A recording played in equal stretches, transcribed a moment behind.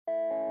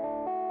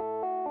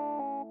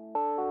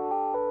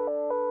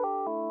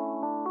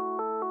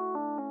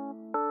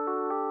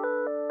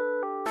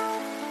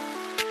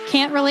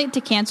Can't relate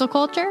to cancel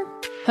culture,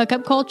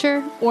 hookup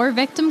culture, or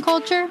victim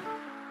culture?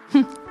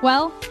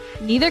 Well,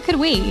 neither could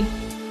we.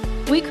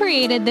 We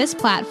created this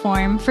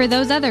platform for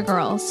those other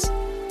girls.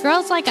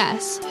 Girls like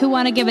us who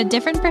want to give a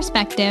different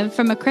perspective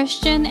from a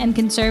Christian and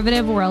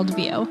conservative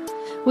worldview.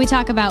 We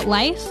talk about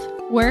life,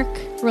 work,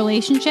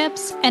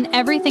 relationships, and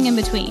everything in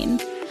between.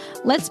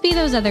 Let's be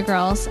those other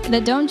girls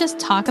that don't just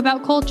talk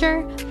about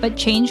culture, but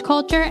change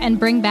culture and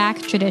bring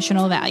back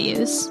traditional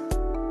values.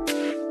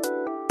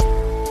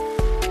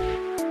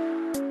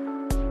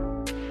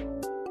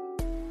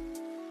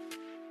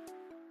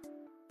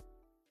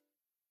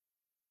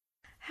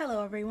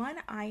 Hello everyone,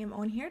 I am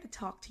on here to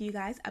talk to you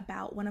guys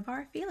about one of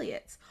our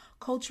affiliates,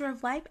 Culture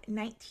of Life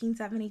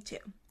 1972.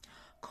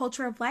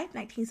 Culture of Life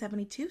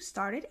 1972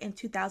 started in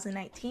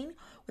 2019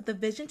 with a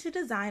vision to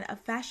design a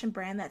fashion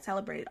brand that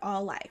celebrated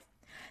all life.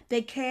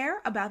 They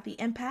care about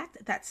the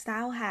impact that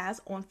style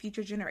has on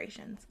future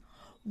generations.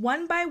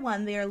 One by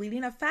one, they are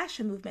leading a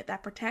fashion movement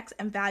that protects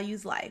and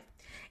values life.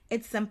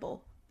 It's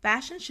simple.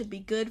 Fashion should be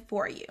good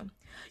for you.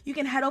 You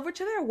can head over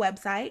to their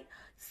website,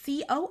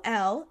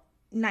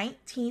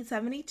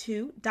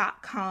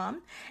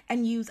 col1972.com,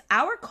 and use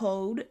our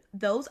code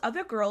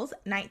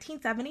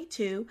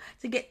THOSEOTHERGIRLS1972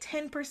 to get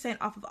 10%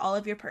 off of all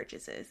of your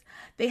purchases.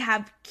 They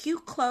have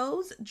cute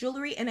clothes,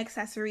 jewelry, and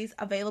accessories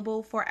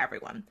available for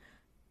everyone.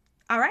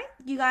 All right,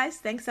 you guys,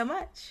 thanks so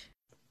much.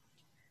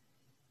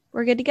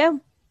 We're good to go.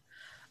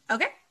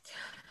 Okay.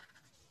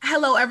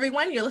 Hello,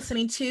 everyone. You're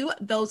listening to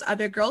Those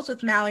Other Girls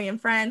with Mallory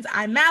and Friends.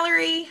 I'm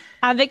Mallory.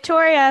 I'm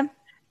Victoria.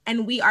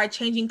 And we are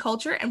changing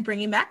culture and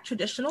bringing back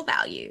traditional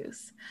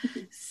values.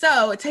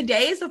 So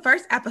today is the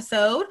first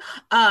episode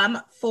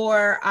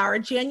for our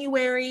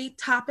January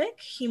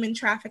topic, human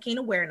trafficking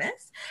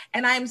awareness.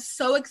 And I'm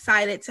so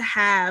excited to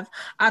have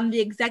the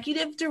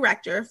executive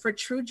director for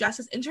True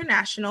Justice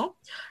International.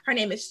 Her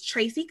name is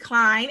Tracy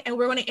Klein, and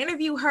we're going to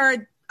interview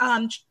her.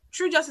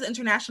 True Justice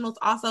International is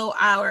also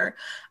our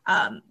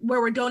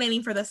where we're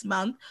donating for this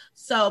month.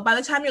 So by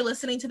the time you're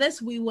listening to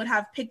this, we would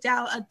have picked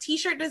out a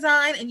t-shirt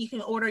design and you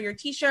can order your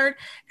t-shirt.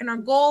 And our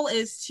goal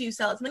is to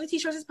sell as many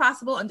t-shirts as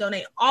possible and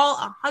donate all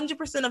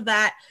 100% of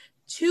that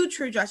to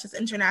True Justice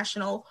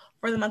International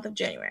for the month of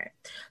January.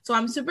 So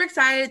I'm super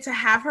excited to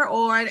have her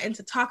on and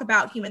to talk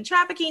about human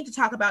trafficking, to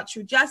talk about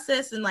true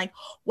justice and like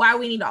why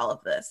we need all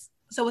of this.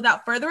 So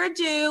without further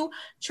ado,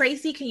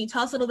 Tracy, can you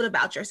tell us a little bit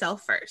about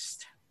yourself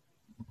first?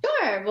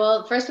 Sure.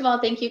 Well, first of all,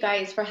 thank you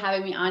guys for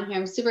having me on here.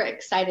 I'm super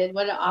excited.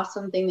 What an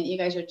awesome thing that you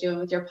guys are doing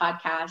with your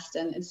podcast.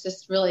 And it's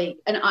just really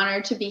an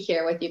honor to be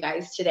here with you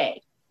guys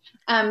today.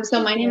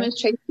 So my name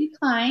is Tracy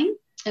Klein,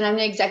 and I'm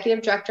the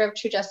executive director of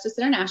True Justice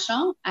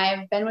International.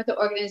 I've been with the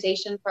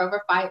organization for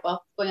over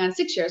going on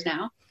 6 years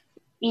now.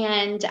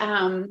 And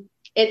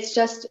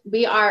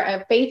we are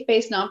a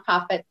faith-based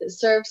nonprofit that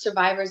serves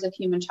survivors of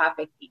human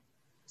trafficking.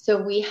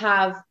 So we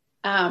have,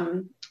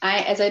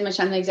 as I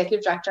mentioned, I'm the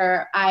executive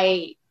director.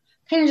 I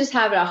kind of just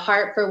have a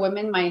heart for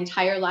women my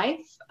entire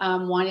life.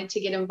 Wanted to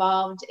get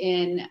involved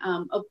in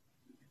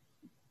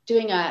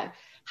doing a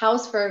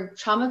house for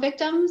trauma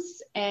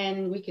victims,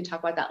 and we can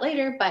talk about that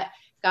later, but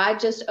God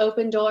just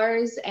opened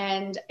doors,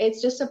 and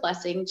it's just a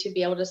blessing to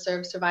be able to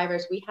serve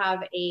survivors. We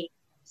have a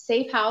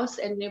safe house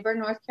in New Bern,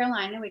 North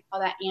Carolina. We call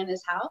that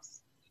Anna's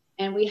house,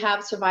 and we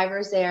have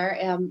survivors there,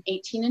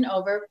 18 and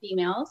over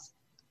females.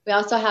 We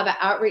also have an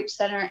outreach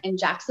center in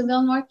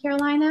Jacksonville, North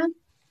Carolina,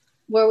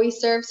 where we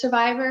serve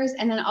survivors,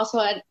 and then also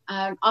an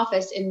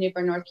office in New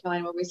Bern, North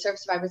Carolina, where we serve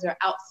survivors that are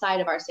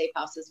outside of our safe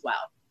house as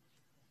well.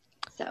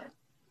 So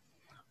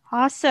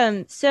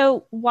awesome.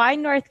 So why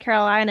North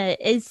Carolina?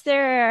 Is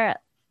there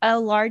a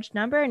large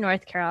number in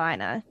North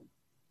Carolina?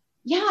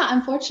 Yeah,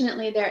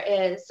 unfortunately there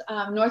is.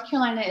 North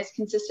Carolina is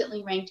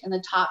consistently ranked in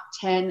the top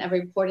 10 of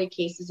reported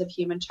cases of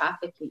human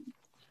trafficking.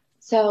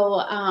 So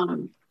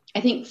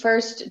I think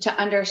first to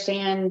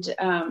understand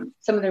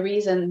some of the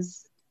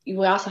reasons, we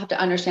also have to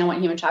understand what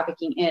human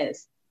trafficking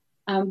is.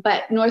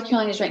 But North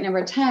Carolina is ranked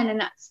number 10,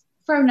 and that's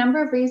for a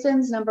number of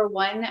reasons. Number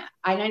one,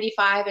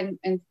 I-95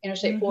 and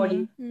Interstate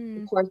 40,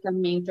 of course, are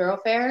main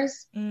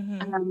thoroughfares.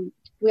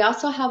 We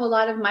also have a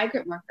lot of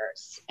migrant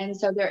workers, and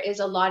so there is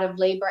a lot of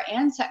labor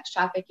and sex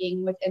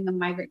trafficking within the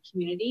migrant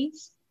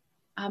communities.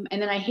 And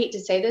then I hate to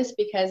say this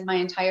because my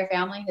entire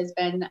family has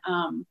been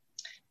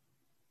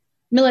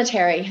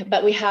military,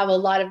 but we have a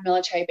lot of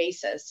military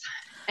bases.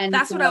 And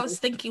that's what I was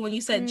thinking when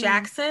you said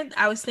Jackson.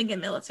 I was thinking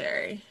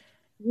military.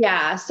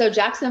 Yeah. So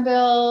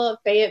Jacksonville,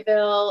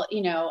 Fayetteville,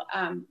 we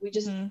have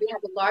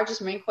the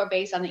largest Marine Corps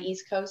base on the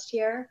East Coast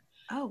here.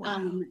 Oh,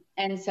 wow.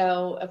 And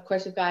so, of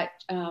course, we've got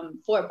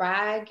Fort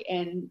Bragg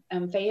and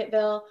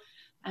Fayetteville,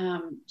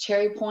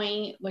 Cherry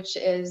Point, which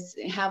is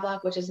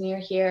Havelock, which is near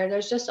here.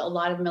 There's just a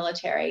lot of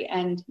military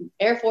and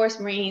Air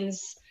Force,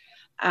 Marines,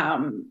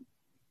 Army.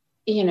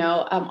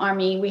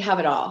 We have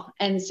it all,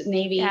 and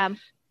Navy. Yeah.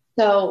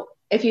 So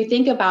if you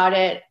think about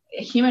it,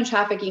 human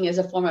trafficking is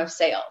a form of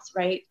sales,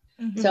 right?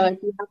 So if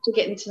you have to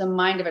get into the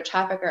mind of a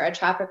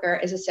trafficker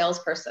is a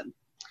salesperson.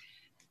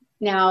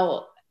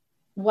 Now,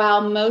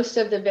 while most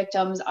of the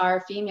victims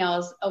are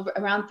females,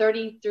 around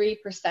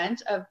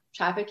 33% of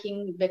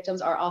trafficking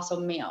victims are also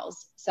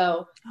males.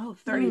 So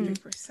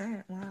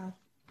 33%. Wow.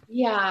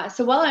 Yeah.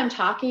 So while I'm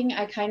talking,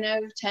 I kind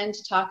of tend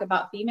to talk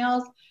about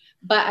females,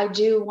 but I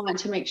do want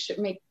to make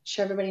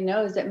sure everybody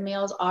knows that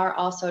males are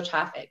also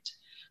trafficked.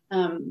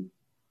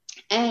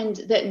 And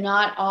that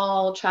not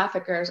all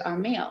traffickers are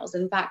males.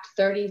 In fact,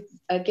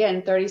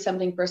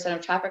 30-something%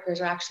 of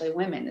traffickers are actually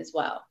women as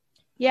well.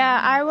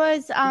 Yeah, I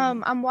was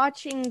I'm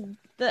watching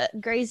the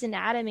Grey's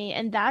Anatomy,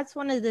 and that's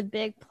one of the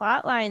big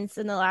plot lines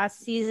in the last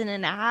season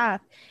and a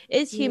half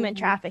is human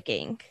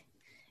trafficking.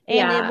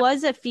 And it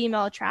was a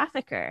female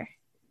trafficker.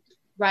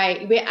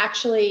 Right. We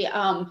actually,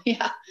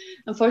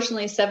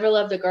 unfortunately, several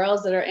of the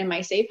girls that are in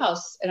our safe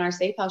house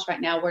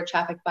right now were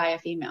trafficked by a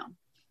female.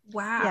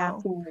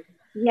 Wow.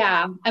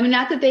 Yeah. I mean,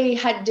 not that they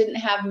didn't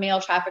have male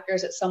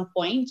traffickers at some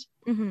point,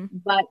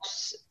 but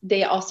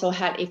they also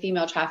had a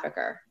female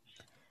trafficker.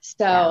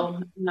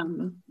 So,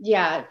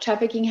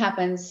 trafficking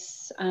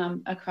happens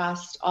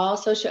across all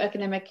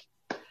socioeconomic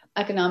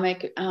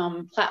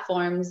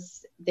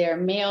platforms. They're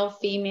male,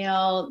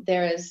 female.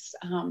 There is,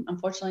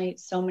 unfortunately,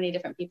 so many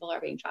different people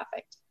are being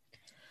trafficked.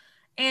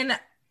 And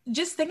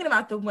just thinking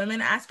about the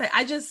women aspect,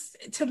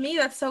 to me,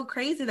 that's so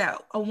crazy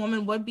that a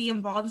woman would be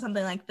involved in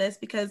something like this,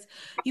 because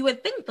you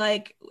would think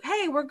like,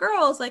 hey, we're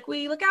girls, like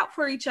we look out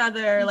for each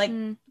other, like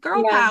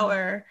girl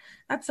power.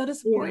 That's so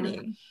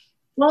disappointing. Yeah.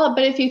 Well,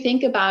 but if you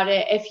think about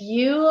it, if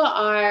you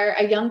are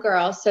a young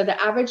girl, so the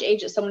average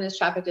age that someone is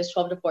trafficked is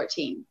 12 to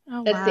 14.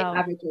 That's the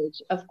average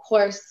age. Of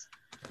course,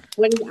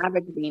 what does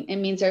average mean? It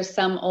means there's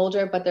some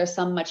older, but there's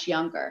some much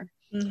younger.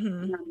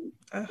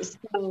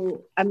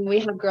 So, I mean, we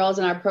have girls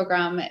in our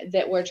program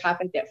that were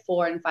trafficked at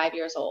 4 and 5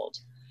 years old.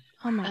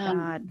 Oh my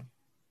God.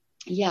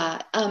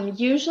 Yeah.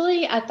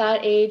 Usually at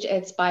that age,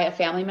 it's by a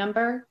family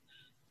member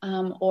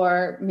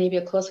or maybe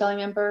a close family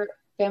member,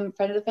 friend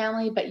of the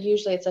family, but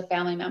usually it's a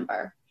family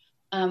member.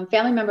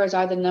 Family members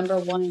are the number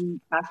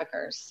one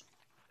traffickers.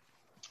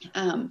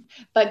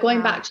 But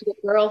going back to the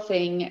girl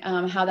thing,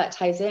 how that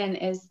ties in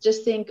is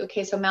just think,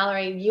 okay, so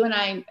Mallory, you and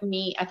I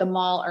meet at the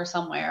mall or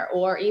somewhere,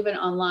 or even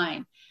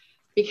online.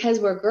 Because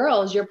we're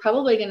girls, you're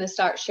probably going to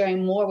start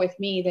sharing more with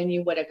me than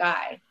you would a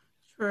guy.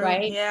 True.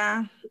 Right?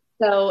 Yeah.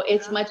 So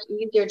it's much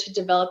easier to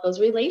develop those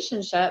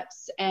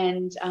relationships,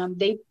 and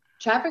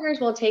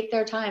traffickers will take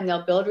their time.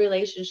 They'll build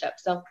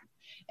relationships. They'll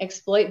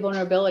exploit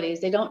vulnerabilities.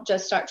 They don't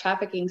just start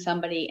trafficking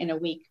somebody in a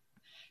week.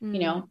 You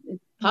know,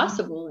 it's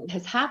possible, it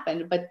has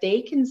happened, but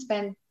they can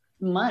spend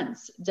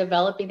months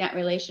developing that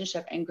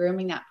relationship and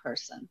grooming that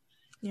person.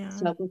 Yeah.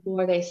 So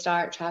before they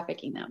start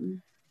trafficking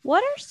them.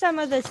 What are some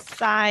of the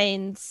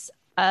signs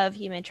of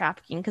human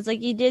trafficking? Because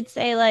like you did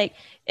say, like,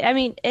 I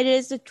mean, it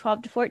is a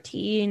 12 to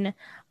 14.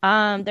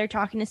 They're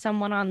talking to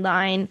someone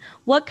online.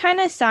 What kind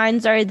of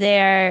signs are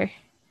there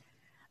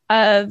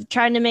of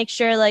trying to make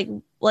sure like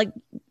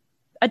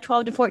a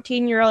 12 to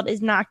 14-year-old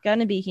is not going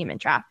to be human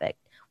trafficked?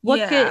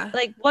 What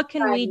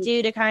can we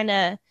do to kind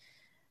of,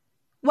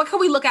 what can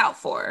we look out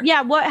for?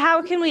 Yeah.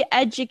 How can we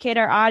educate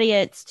our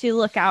audience to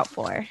look out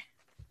for?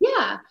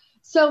 Yeah.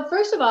 So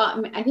first of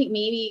all, I think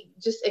maybe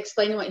just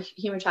explaining what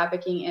human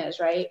trafficking is,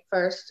 right?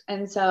 First.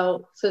 And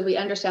so we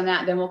understand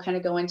that, then we'll kind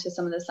of go into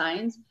some of the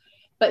signs.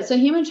 But so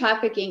human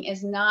trafficking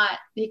is not,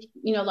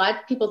 you know, a lot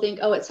of people think,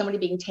 oh, it's somebody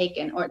being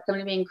taken or it's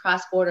somebody being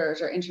cross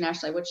borders or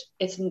internationally, which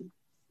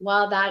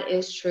while that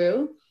is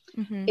true,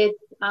 it's,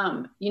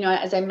 you know,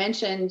 as I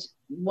mentioned,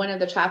 one of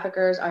the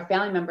traffickers are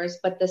family members,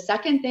 but the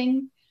second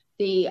thing,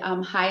 the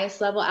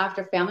highest level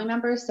after family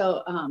members.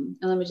 So, and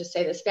let me just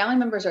say this, family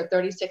members are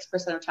 36%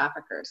 of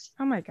traffickers.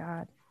 Oh my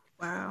God.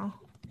 Wow.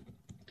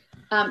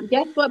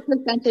 Guess what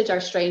percentage are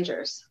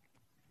strangers?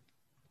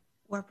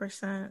 What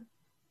percent?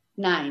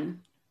 9.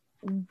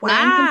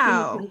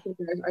 Wow. 9% of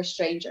traffickers are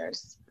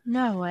strangers.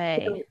 No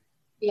way. So,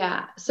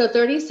 yeah. So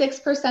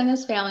 36%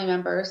 is family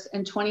members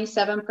and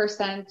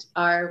 27%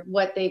 are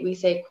what we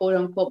say, quote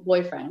unquote,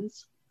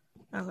 boyfriends.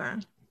 Okay.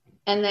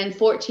 And then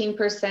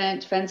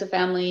 14% friends of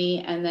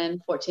family, and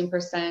then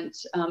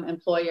 14%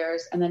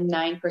 employers, and then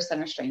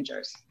 9% are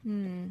strangers.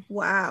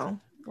 Wow.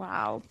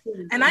 Wow.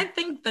 And I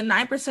think the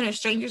 9% of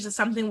strangers is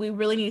something we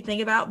really need to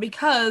think about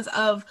because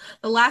of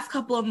the last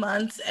couple of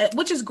months,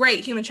 which is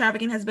great. Human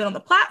trafficking has been on the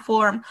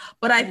platform,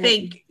 but I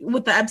think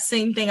with the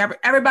Epstein thing,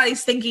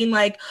 everybody's thinking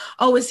like,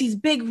 oh, it's these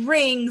big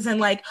rings and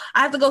like,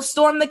 I have to go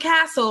storm the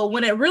castle,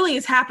 when it really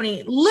is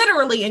happening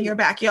literally in your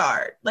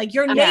backyard, like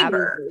your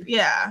neighbor.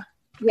 Yeah.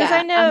 Because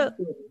I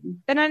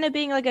know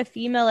being like a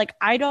female, like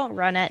I don't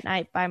run at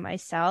night by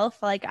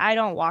myself. Like I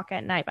don't walk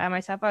at night by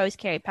myself. I always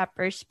carry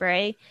pepper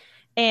spray.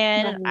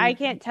 And I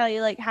can't tell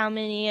you like how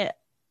many,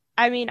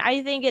 I mean,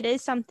 I think it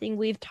is something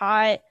we've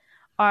taught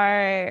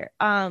our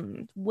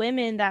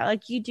women that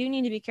like you do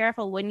need to be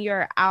careful when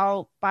you're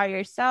out by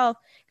yourself,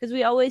 because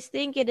we always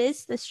think it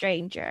is the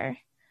stranger,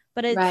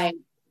 but it's right.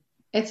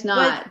 It's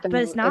not. But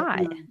it's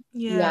not.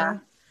 Yeah.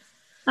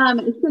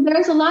 So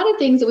there's a lot of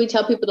things that we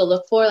tell people to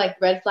look for, like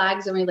red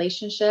flags in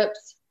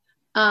relationships.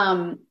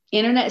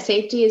 Internet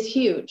safety is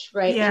huge,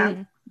 right? Yeah.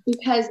 And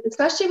because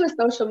especially with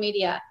social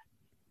media,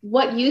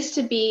 what used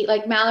to be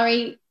like,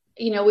 Mallory,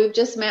 you know, we've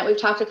just met, we've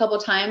talked a couple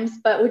of times,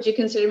 but would you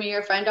consider me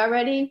your friend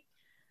already?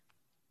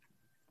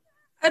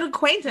 An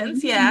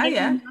acquaintance,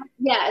 yeah.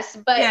 Yes,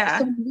 but yeah.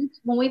 So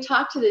when we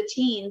talk to the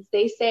teens,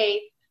 they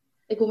say,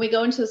 like when we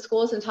go into the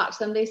schools and talk to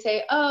them, they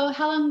say, oh,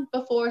 how long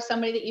before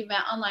somebody that you've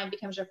met online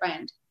becomes your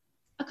friend?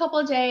 A couple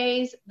of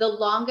days. The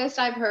longest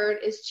I've heard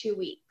is 2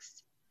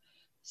 weeks.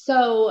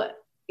 So,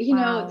 you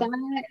know,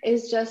 that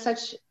is just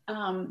such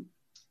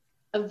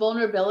a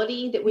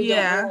vulnerability that we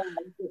don't realize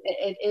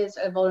it is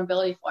a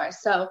vulnerability for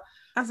us. So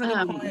that's a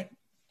good point.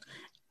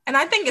 And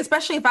I think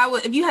especially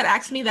if you had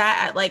asked me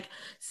that at like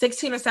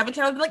 16 or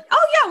 17, I would be like,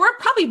 oh yeah, we're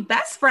probably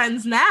best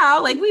friends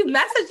now. Like we've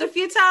messaged a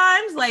few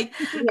times. Like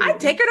I'd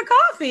take her to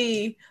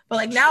coffee. But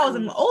like now as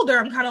I'm older,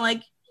 I'm kind of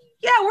like,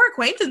 yeah, we're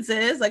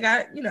acquaintances. Like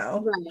Right.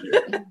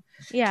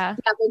 Yeah.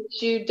 But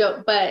you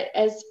don't, but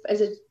as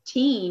a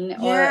teen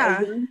or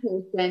a young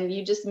person,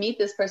 you just meet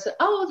this person.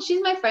 Oh,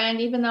 she's my friend,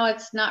 even though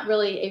it's not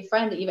really a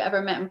friend that you've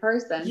ever met in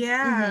person.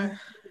 Yeah.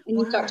 And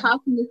you start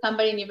talking to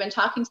somebody and you've been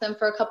talking to them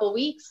for a couple of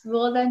weeks.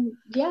 Well, then,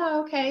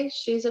 yeah, okay,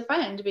 she's a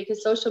friend,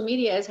 because social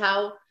media is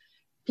how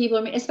people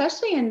are,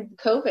 especially in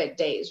COVID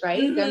days,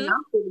 right? Mm-hmm. They're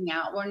not getting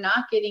out. We're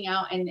not getting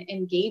out and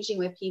engaging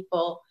with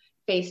people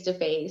face to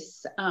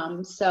face.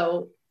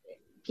 So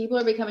people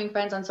are becoming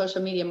friends on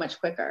social media much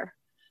quicker.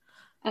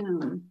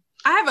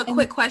 I have a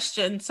quick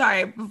question.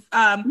 Sorry.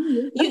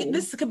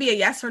 This could be a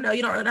yes or no.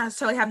 You don't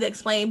necessarily have to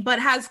explain, but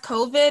has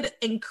COVID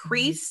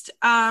increased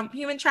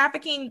human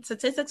trafficking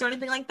statistics or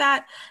anything like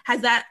that?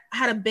 Has that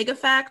had a big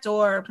effect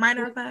or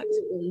minor effect?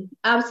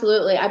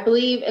 Absolutely. I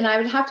believe, and I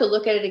would have to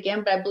look at it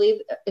again, but I believe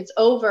it's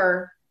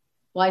over.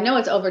 Well, I know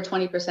it's over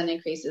 20%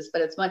 increases,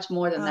 but it's much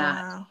more than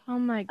that. Oh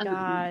my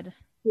God.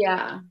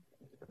 Yeah.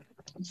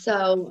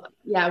 So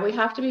yeah, we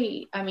have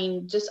to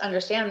just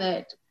understand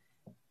that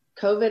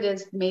COVID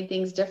has made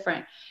things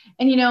different.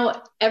 And, you know,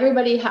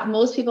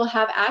 most people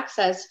have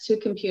access to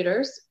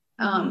computers.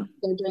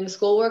 They're doing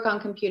schoolwork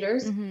on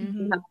computers, they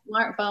have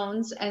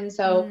smartphones. And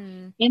so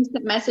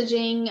instant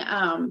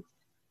messaging,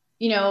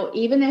 you know,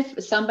 even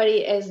if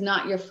somebody is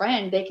not your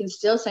friend, they can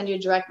still send you a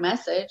direct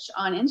message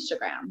on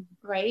Instagram.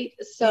 Right.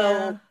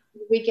 So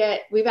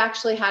we've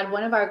actually had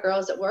one of our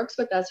girls that works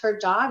with us, her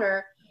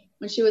daughter,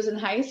 when she was in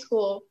high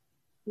school,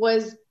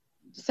 was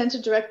sent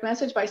a direct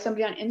message by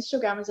somebody on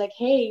Instagram. It's like,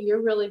 hey,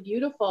 you're really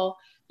beautiful.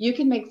 You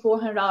can make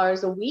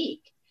 $400 a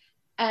week.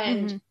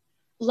 And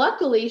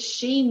luckily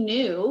she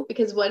knew,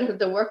 because what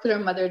the work that her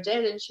mother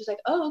did, and she's like,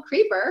 oh,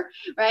 creeper.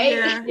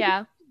 Right.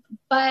 Yeah.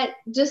 But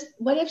just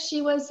what if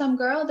she was some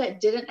girl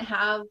that didn't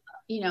have,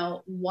 we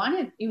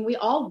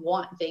all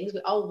want things.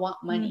 We all want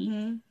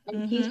money.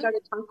 And he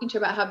started talking to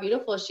her about how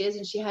beautiful she is.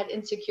 And she had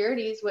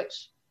insecurities,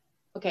 which,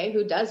 okay,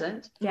 who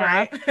doesn't?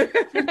 Yeah.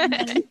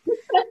 Right.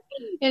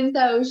 And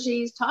so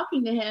she's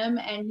talking to him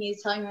and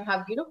he's telling her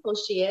how beautiful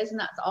she is. And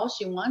that's all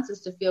she wants,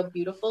 is to feel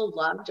beautiful,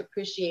 loved,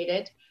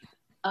 appreciated.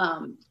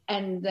 And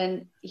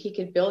then he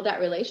could build that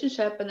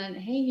relationship. And then,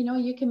 hey,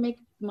 you can make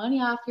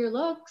money off your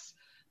looks.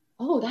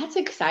 Oh, that's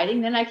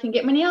exciting. Then I can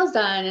get my nails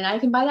done and I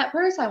can buy that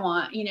purse I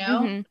want,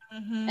 And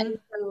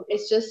so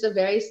it's just a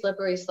very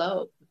slippery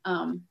slope.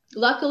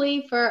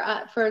 Luckily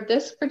for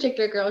this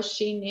particular girl,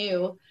 she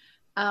knew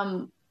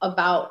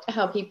about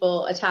how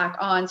people attack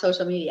on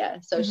social media.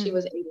 So she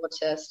was able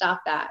to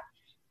stop that.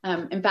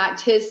 In fact,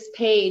 his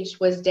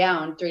page was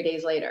down 3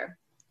 days later.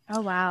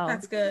 Oh, wow.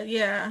 That's good.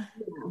 Yeah.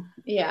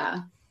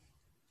 Yeah.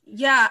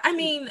 I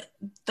mean,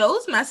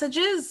 those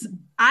messages,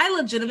 I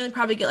legitimately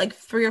probably get like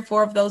 3 or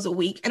 4 of those a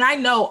week. And I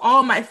know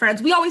all my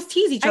friends, we always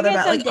tease each other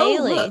about like,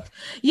 daily. Oh, look.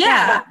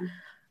 Yeah.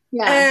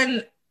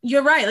 And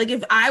you're right. Like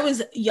if I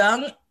was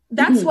young,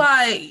 that's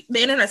why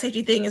the internet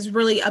safety thing is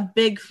really a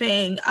big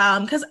thing.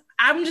 Because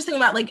I'm just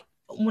thinking about like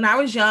when I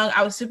was young,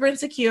 I was super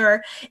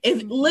insecure.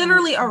 If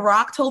literally a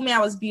rock told me I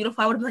was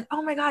beautiful, I would have been like,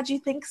 oh my God, you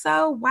think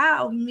so?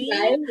 Wow, me.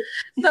 Right?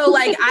 So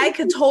like I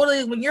could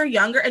totally, when you're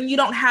younger and you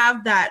don't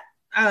have that,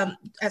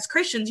 as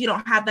Christians, you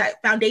don't have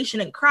that foundation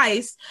in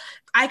Christ,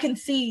 I can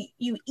see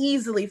you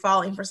easily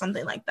falling for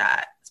something like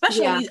that.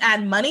 Especially when you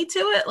add money to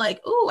it. Like,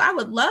 ooh, I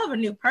would love a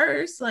new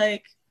purse.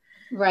 Like,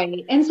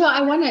 right. And so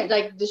I want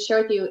to just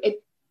share with you,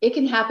 it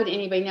can happen to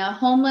anybody. Now,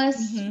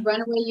 homeless,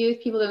 runaway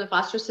youth, people in the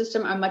foster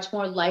system are much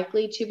more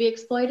likely to be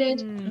exploited,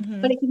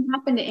 but it can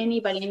happen to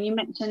anybody. And you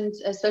mentioned,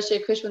 especially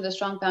a Christian with a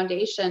strong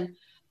foundation.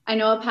 I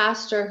know a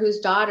pastor whose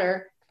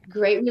daughter,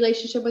 great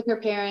relationship with her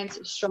parents,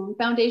 strong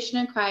foundation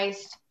in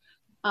Christ.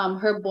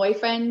 Her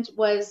boyfriend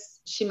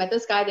she met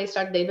this guy.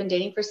 They've been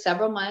dating for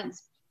several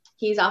months.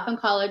 He's off in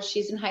college.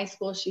 She's in high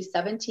school. She's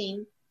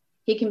 17.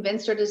 He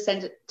convinced her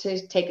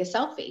to take a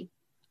selfie.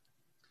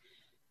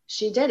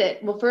 She did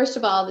it. Well, first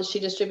of all, she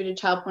distributed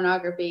child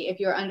pornography.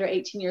 If you're under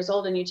 18 years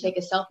old and you take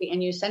a selfie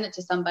and you send it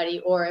to somebody,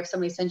 or if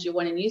somebody sends you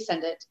one and you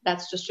send it,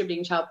 that's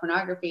distributing child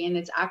pornography. And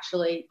it's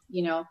actually,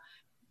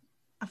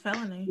 a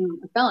felony.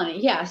 A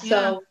felony. Yeah.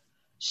 So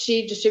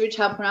she distributed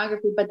child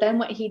pornography. But then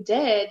what he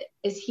did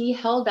is he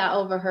held that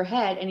over her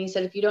head and he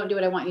said, if you don't do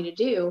what I want you to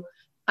do,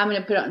 I'm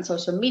going to put it on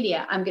social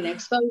media. I'm going to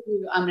expose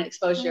you. I'm going to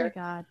expose your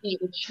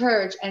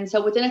church. And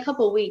so within a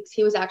couple of weeks,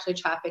 he was actually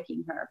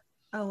trafficking her.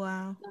 Oh,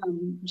 wow.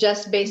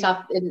 Just based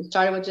off, it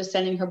started with just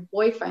sending her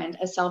boyfriend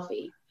a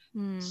selfie.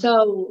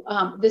 So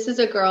this is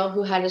a girl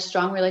who had a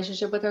strong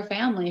relationship with her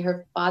family.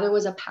 Her father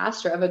was a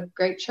pastor of a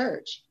great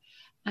church.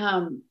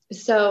 It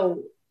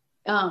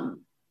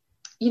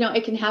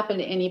can happen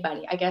to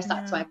anybody. I guess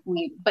that's my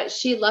point. But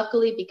she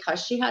luckily,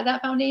 because she had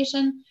that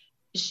foundation,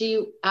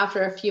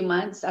 after a few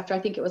months, after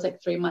I think it was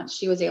like 3 months,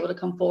 she was able to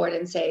come forward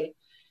and say,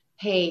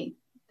 hey,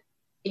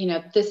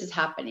 this is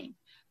happening.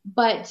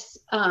 But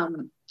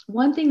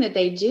one thing that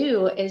they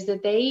do is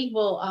that they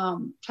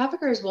will,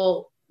 traffickers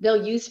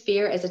they'll use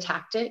fear as a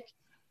tactic,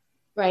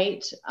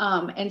 right?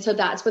 And so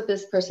that's what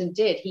this person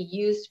did. He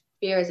used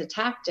fear as a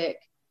tactic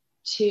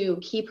to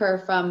keep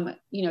her from,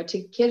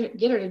 to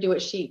get her to do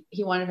what he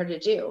wanted her to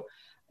do.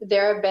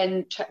 There have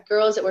been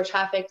girls that were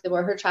trafficked, that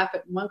were her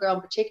trafficked. One girl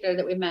in particular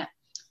that we met,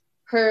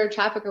 her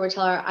trafficker would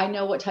tell her, I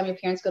know what time your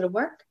parents go to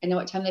work. I know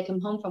what time they come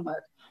home from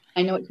work.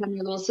 I know what time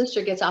your little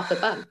sister gets off the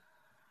bus.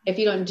 If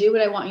you don't do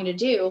what I want you to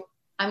do,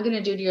 I'm going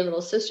to do to your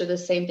little sister the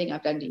same thing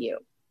I've done to you.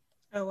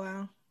 Oh,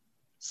 wow.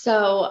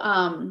 So,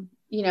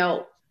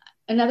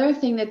 another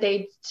thing that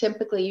they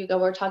typically,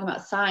 we're talking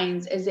about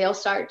signs, is they'll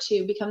start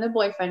to become their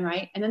boyfriend,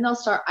 right? And then they'll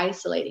start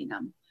isolating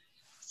them.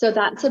 So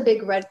that's a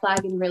big red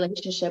flag in a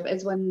relationship,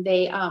 is when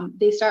they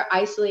start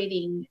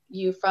isolating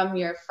you from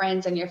your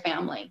friends and your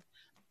family.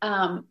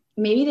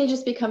 Maybe they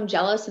just become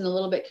jealous and a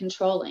little bit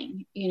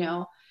controlling.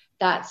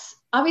 That's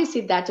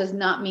obviously, that does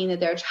not mean that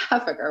they're a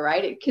trafficker,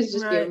 right? It could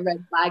just be a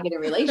red flag in a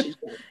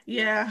relationship.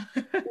 Yeah.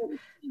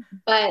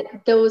 But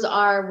those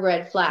are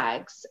red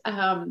flags.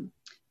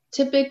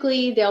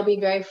 Typically, they'll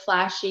be very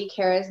flashy,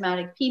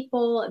 charismatic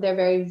people. They're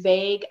very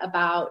vague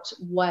about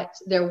what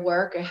their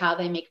work or how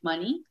they make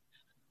money.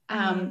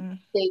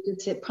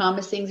 They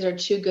promise things that are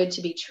too good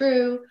to be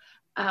true.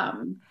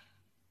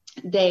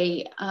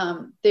 They've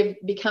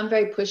become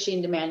very pushy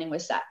and demanding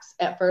with sex.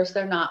 At first,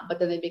 they're not, but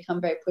then they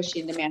become very pushy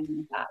and demanding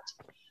with that.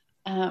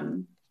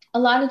 A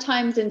lot of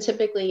times, and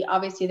typically,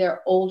 obviously,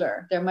 they're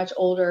older. They're a much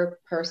older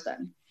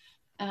person.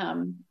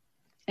 And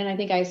I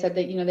think I said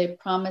that, they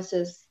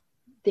promises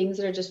things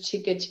that are just too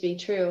good to be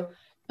true.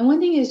 And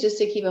one thing is just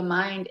to keep in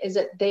mind is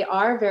that they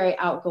are very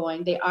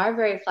outgoing. They are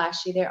very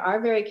flashy. They are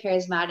very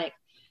charismatic,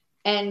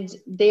 and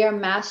they are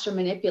master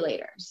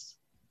manipulators.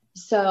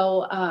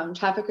 So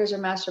traffickers are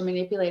master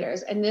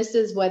manipulators. And this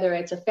is whether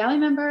it's a family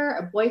member,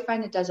 a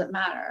boyfriend, it doesn't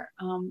matter.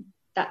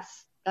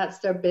 That's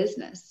their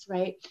business,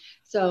 right?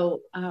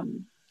 So,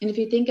 and if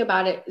you think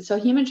about it, so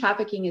human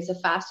trafficking is the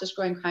fastest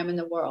growing crime in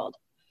the world.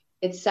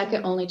 It's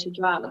second only to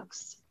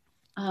drugs.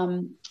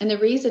 And the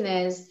reason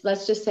is,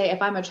 let's just say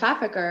if I'm a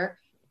trafficker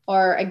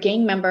or a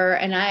gang member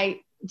and I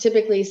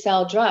typically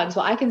sell drugs,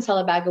 well, I can sell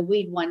a bag of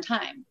weed one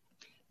time,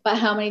 but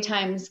how many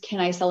times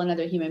can I sell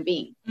another human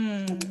being?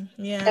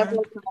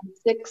 Several times,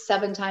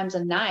 6-7 times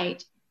a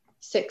night,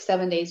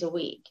 6-7 days a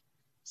week.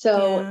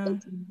 So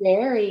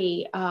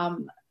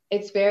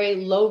it's very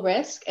low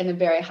risk and a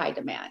very high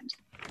demand.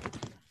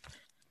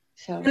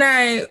 So, and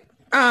I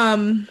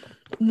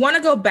want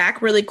to go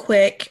back really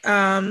quick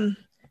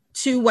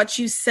to what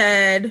you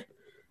said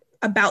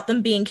about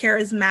them being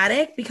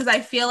charismatic, because I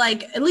feel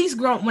like, at least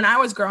when I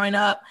was growing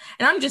up,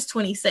 and I'm just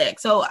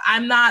 26, so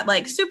I'm not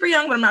like super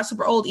young, but I'm not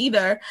super old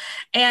either.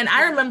 And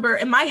I remember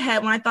in my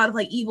head, when I thought of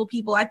like evil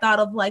people, I thought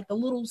of like the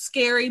little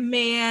scary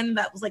man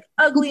that was like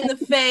ugly in the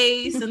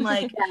face and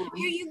like,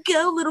 here you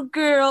go, little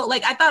girl.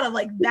 Like I thought of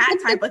like that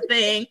type of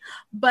thing.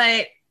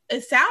 But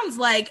it sounds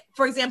like,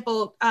 for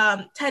example,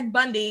 Ted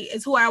Bundy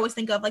is who I always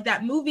think of, like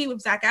that movie with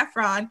Zac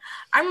Efron.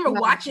 I remember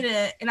watching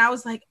it and I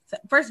was like,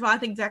 first of all, I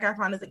think Zac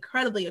Efron is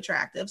incredibly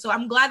attractive. So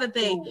I'm glad that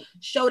they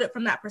showed it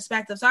from that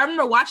perspective. So I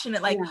remember watching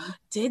it like,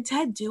 did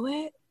Ted do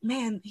it?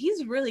 Man,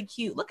 he's really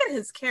cute. Look at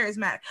his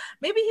charismatic.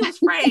 Maybe he was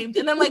framed.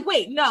 And then like,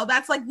 wait, no,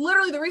 that's like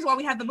literally the reason why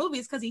we have the movie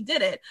is because he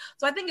did it.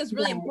 So I think it's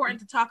really important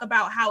to talk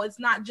about how it's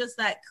not just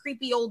that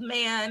creepy old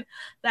man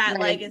that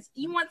like,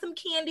 you want some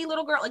candy,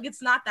 little girl. Like,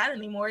 it's not that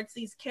anymore. It's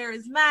these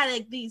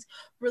charismatic, these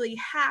really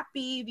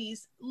happy,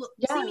 these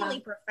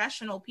seemingly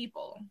professional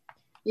people.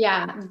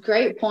 Yeah,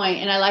 great point.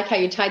 And I like how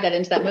you tied that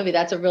into that movie.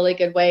 That's a really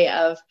good way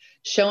of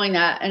showing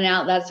that. And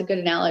now that's a good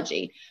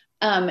analogy.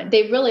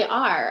 They really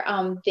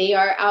are. They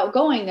are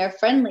outgoing. They're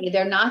friendly.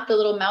 They're not the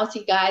little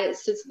mousy guy that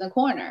sits in the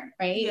corner,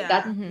 right?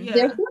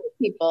 They're friendly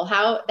people.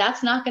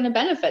 That's not going to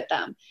benefit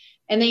them.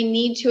 And they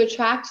need to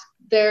attract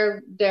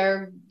their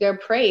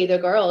prey, the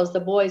girls, the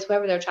boys,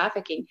 whoever they're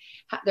trafficking.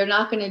 They're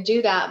not going to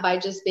do that by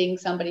just being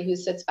somebody who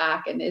sits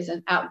back and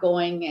isn't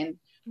outgoing and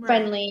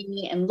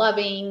friendly and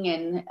loving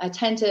and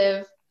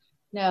attentive.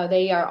 No,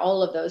 they are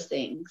all of those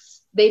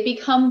things. They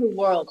become the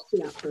world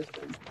to that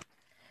person.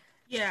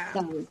 Yeah.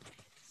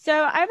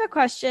 So I have a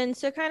question.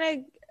 So kind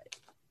of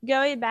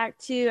going back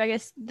to, I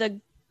guess, the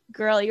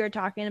girl you were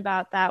talking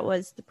about that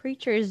was the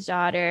preacher's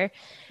daughter.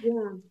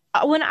 Yeah.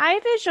 When I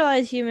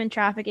visualize human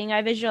trafficking,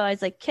 I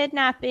visualize like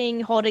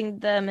kidnapping, holding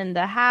them in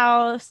the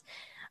house.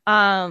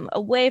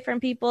 away from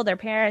people. Their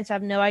parents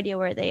have no idea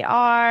where they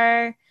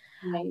are.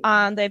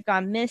 Right. They've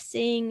gone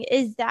missing.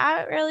 Is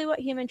that really what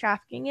human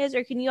trafficking is?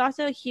 Or can you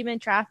also human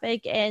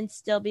traffic and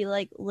still be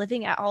like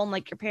living at home,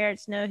 like your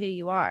parents know who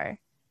you are,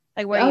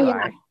 like where you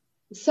are?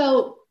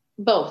 So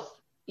both.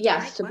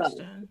 Yes to Great both,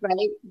 question.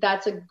 right?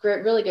 That's a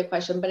really good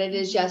question, but it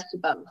is yes to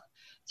both.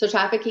 So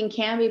trafficking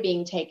can be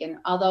being taken,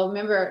 although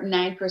remember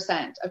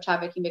 9% of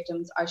trafficking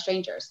victims are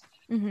strangers.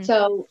 Mhm.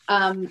 So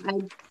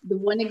the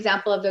one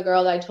example of the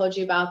girl that I told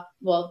you about,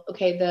 well,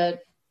 okay,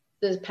 the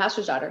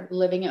pastor's daughter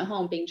living at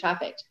home being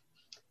trafficked.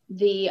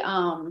 The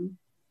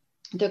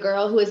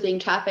girl who was being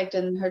trafficked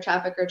and her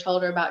trafficker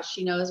told her about,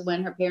 she knows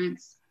when her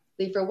parents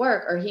leave for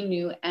work, or he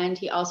knew, and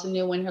he also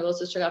knew when her little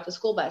sister got off the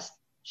school bus.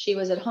 She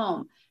was at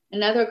home.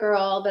 Another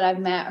girl that I've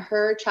met,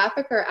 her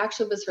trafficker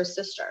actually was her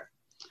sister.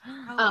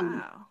 Oh,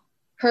 wow.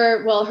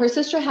 Her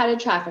sister had a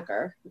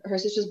trafficker. Her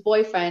sister's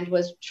boyfriend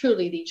was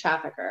truly the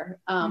trafficker.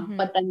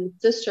 But then the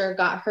sister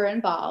got her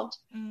involved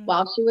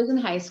while she was in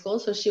high school.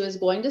 So she was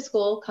going to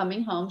school,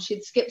 coming home.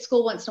 She'd skip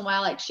school once in a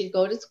while. Like she'd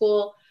go to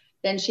school,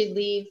 then she'd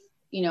leave,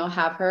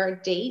 have her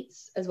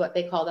dates is what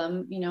they call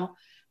them,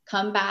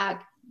 come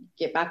back,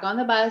 get back on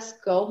the bus,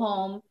 go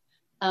home.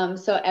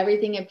 So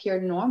everything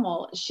appeared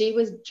normal. She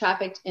was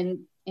trafficked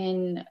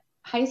in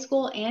high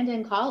school and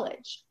in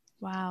college.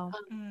 Wow.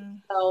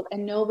 So,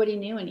 and nobody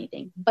knew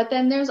anything. But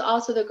then there's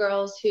also the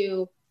girls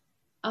who,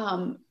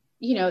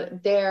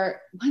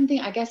 they're, one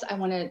thing I guess I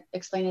want to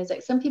explain is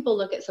like some people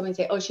look at someone and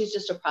say, oh, she's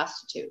just a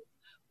prostitute,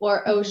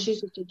 or, oh, she's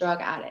just a drug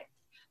addict.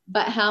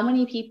 But how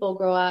many people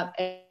grow up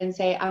and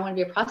say, I want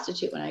to be a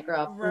prostitute when I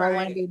grow up, or I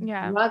want to be a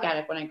drug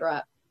addict when I grow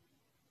up?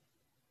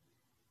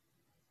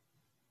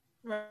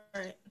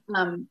 Right.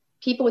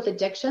 People with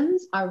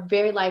addictions are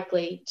very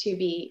likely to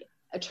be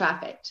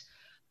trafficked.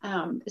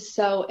 And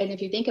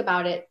if you think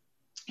about it,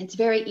 it's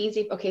very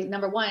easy. Okay,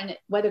 number one,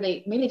 whether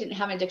they maybe didn't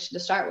have an addiction to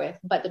start with,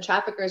 but the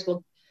traffickers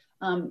will,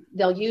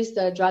 they'll use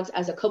the drugs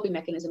as a coping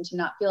mechanism to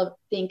not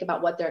think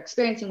about what they're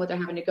experiencing, what they're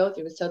having to go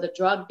through. So the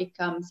drug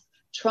becomes,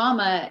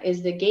 trauma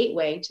is the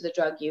gateway to the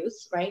drug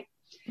use, right?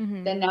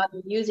 Then now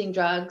they're using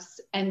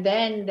drugs, and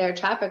then their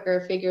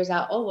trafficker figures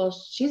out, oh, well,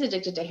 she's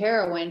addicted to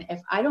heroin.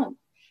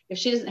 If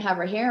she doesn't have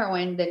her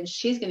heroin, then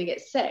she's going to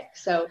get sick.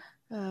 So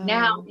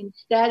now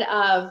instead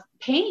of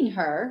paying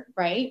her,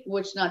 right,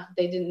 which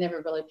they didn't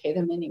never really pay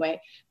them anyway,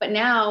 but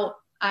now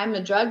I'm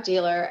a drug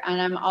dealer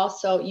and I'm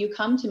also, you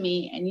come to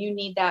me and you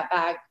need that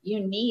back. You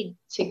need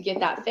to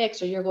get that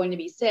fixed or you're going to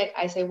be sick.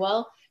 I say,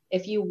 well,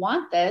 if you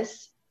want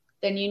this,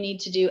 then you need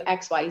to do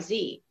X, Y,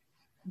 Z.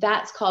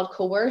 That's called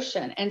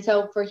coercion. And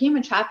so for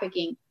human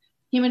trafficking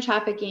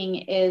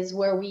is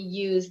where we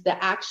use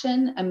the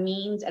action, a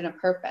means, and a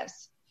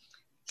purpose.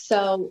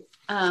 So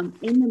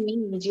in the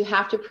means, you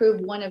have to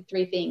prove one of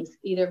three things,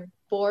 either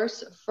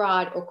force,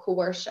 fraud, or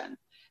coercion.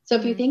 So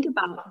if you think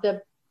about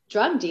the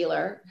drug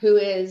dealer who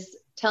is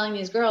telling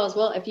these girls,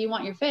 well, if you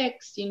want your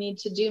fix, you need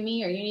to do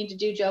me, or you need to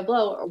do Joe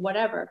Blow or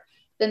whatever,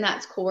 then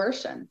that's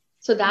coercion.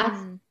 So that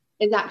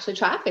is actually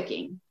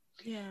trafficking.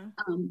 Yeah.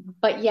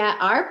 But yet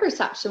our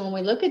perception when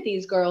we look at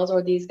these girls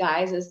or these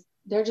guys is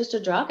they're just a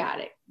drug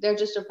addict. They're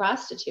just a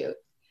prostitute.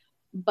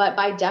 But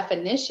by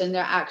definition,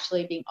 they're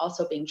actually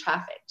also being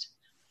trafficked.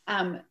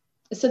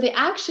 So the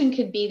action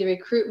could be the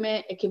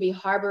recruitment. It could be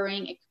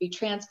harboring. It could be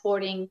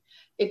transporting.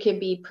 It could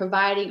be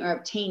providing or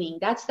obtaining.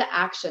 That's the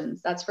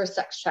actions. That's for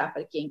sex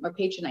trafficking or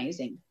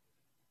patronizing.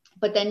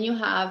 But then you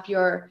have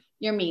your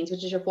means,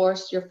 which is your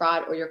force, your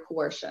fraud, or your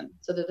coercion.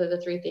 So they're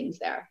the three things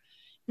there.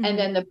 And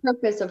then the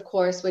purpose, of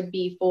course, would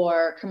be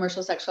for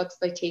commercial sexual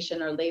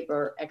exploitation or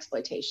labor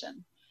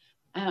exploitation.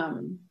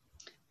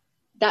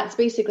 That's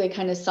basically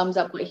kind of sums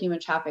up what human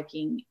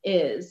trafficking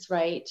is,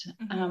 right?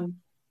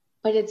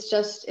 But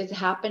it's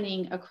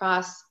happening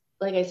across,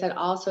 like I said,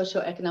 all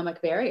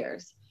socioeconomic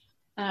barriers.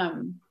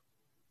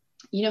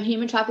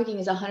 Human trafficking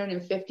is a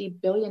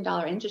 $150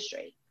 billion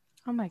industry.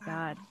 Oh my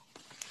God.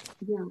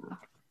 Yeah.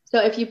 So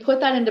if you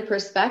put that into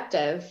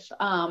perspective,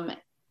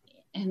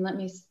 and let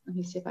me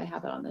see if I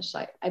have it on this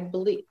slide. I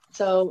believe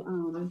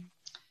so.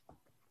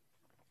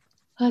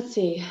 Let's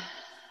see.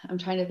 I'm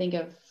trying to think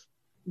of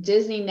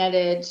Disney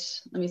netted.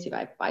 Let me see if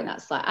I find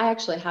that slide. I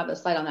actually have a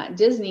slide on that.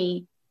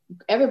 Disney.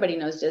 Everybody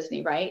knows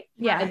Disney, right?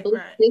 Yeah. I believe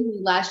Disney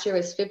last year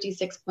was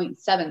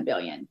 $56.7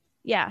 billion.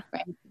 Yeah.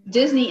 Right.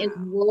 Disney is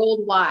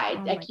worldwide.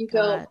 Oh like you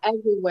God. go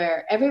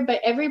everywhere.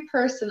 Every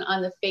person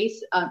on the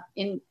face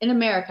in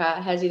America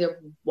has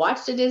either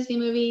watched a Disney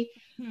movie,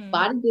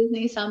 bought a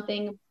Disney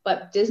something,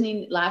 but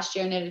Disney last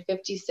year netted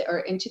 56,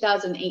 or in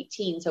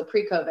 2018, so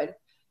pre-COVID,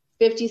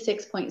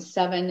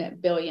 56.7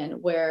 billion,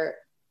 where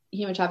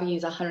human trafficking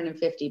is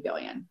 150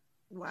 billion.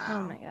 Wow.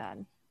 Oh my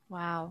God.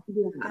 Wow.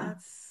 Yeah.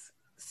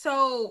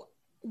 So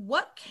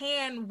what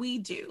can we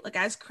do, like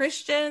as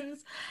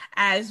Christians,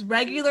 as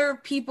regular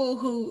people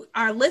who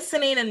are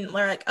listening and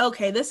are like,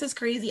 okay, this is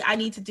crazy, I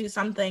need to do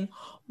something.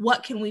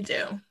 What can we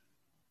do?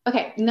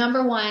 Okay.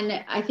 Number one,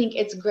 I think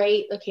it's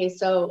great. Okay.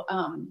 So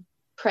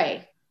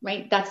pray,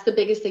 right? That's the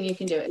biggest thing you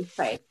can do is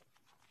pray.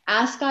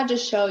 ask God to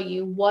show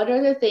you what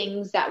are the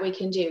things that we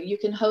can do. You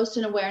can host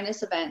an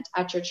awareness event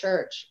at your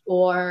church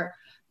or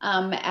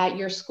at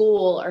your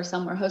school or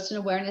somewhere, host an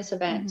awareness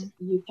event.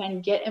 You can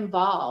get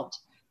involved.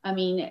 I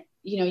mean,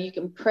 you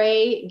can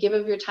pray, give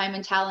of your time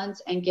and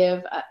talents, and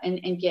give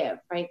and give,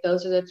 right?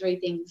 Those are the three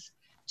things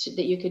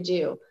that you could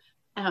do.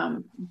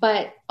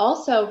 But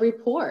also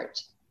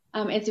report.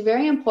 It's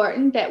very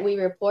important that we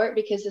report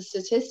because the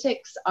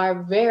statistics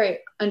are very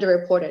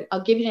underreported.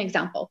 I'll give you an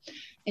example.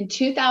 In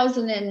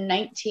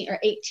 2019 or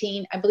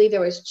 18, I believe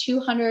there was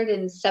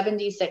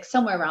 276,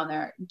 somewhere around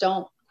there.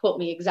 Don't quote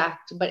me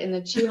exact, but in the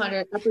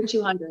 200, upper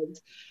 200s,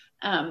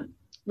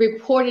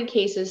 reported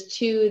cases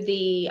to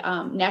the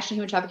National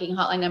Human Trafficking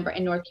Hotline number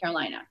in North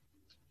Carolina.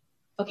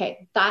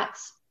 Okay,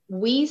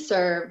 we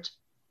served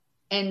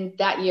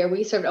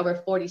over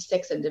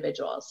 46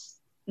 individuals.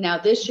 Now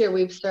this year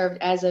we've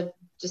served, as of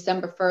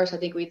December 1st, I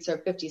think we'd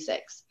served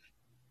 56,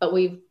 but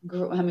we've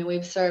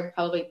served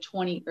probably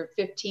 20 or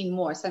 15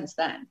 more since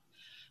then.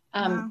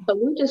 Wow. But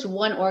we're just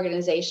one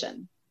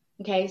organization.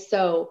 Okay.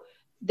 So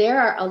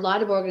there are a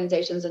lot of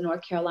organizations in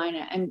North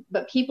Carolina,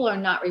 but people are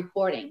not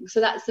reporting.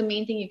 So that's the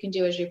main thing you can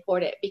do is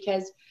report it,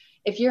 because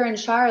if you're in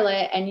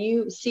Charlotte and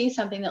you see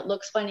something that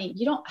looks funny,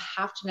 you don't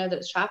have to know that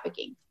it's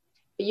trafficking,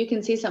 but you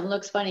can see something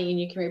looks funny and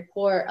you can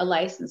report a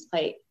license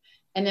plate.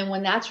 And then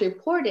when that's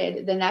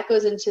reported, then that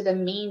goes into the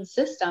main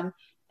system.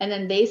 And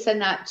then they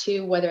send that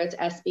to whether it's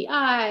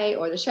SBI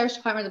or the Sheriff's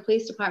Department, the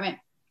police department.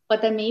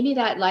 But then maybe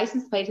that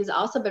license plate has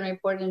also been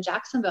reported in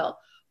Jacksonville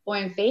or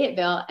in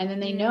Fayetteville. And then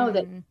they know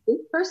that this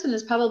person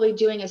is probably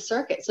doing a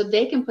circuit, so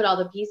they can put all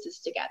the pieces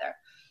together.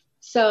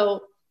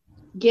 So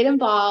get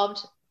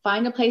involved,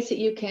 find a place that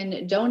you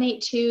can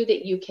donate to,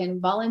 that you can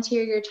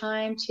volunteer your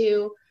time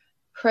to,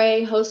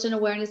 pray, host an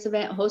awareness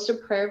event, host a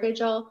prayer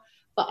vigil,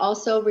 but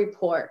also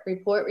report. The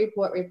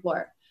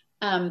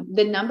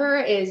number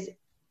is,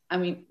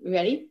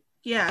 ready?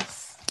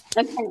 Yes.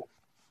 Okay.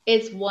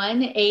 It's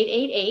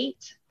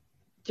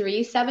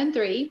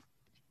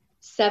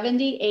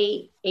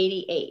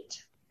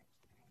 1-888-373-7888.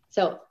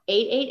 So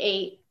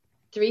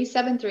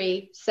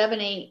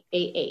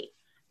 888-373-7888.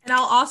 And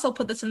I'll also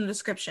put this in the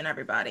description,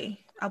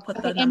 everybody. I'll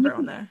put the number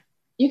on there.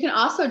 You can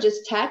also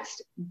just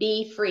text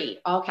 "Be Free,"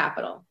 all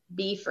capital,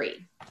 "Be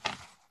Free."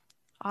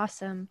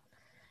 Awesome.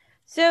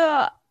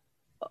 So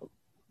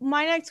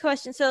my next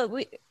question, so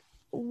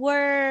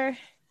we're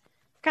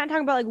kind of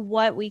talking about like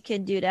what we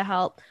can do to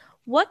help.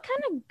 What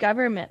kind of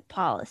government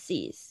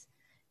policies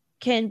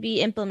can be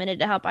implemented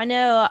to help? I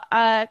know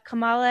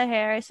Kamala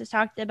Harris has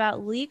talked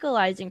about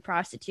legalizing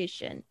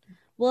prostitution.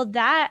 Will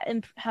that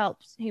help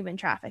human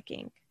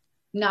trafficking?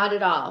 Not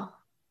at all.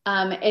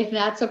 If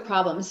that's a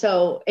problem.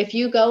 So if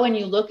you go and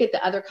you look at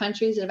the other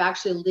countries that have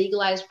actually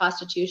legalized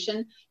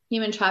prostitution,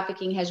 human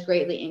trafficking has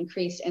greatly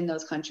increased in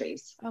those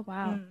countries. Oh,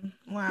 wow.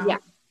 Wow. Yeah.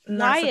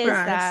 Why is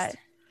that?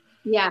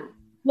 Yeah.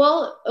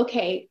 Well,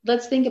 okay,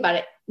 let's think about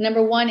it.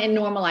 Number one, it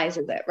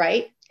normalizes it,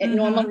 right? It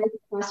normalizes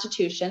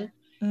prostitution,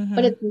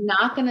 but it's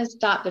not going to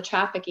stop the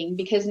trafficking,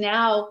 because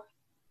now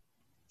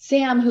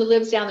Sam, who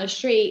lives down the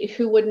street,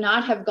 who would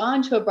not have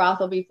gone to a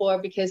brothel before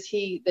because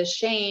the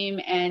shame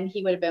and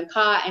he would have been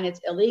caught and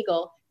it's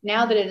illegal.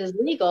 Now that it is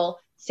legal,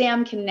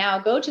 Sam can now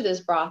go to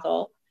this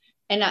brothel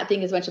and not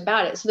think as much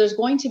about it. So there's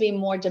going to be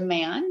more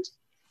demand.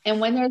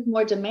 And when there's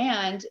more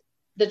demand,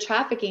 the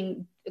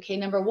trafficking, okay,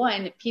 number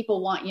one,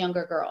 people want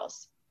younger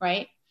girls,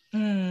 right?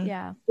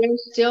 Yeah.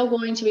 There's still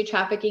going to be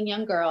trafficking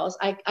young girls.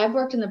 I've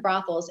worked in the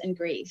brothels in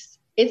Greece.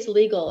 It's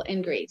legal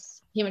in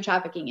Greece. Human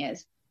trafficking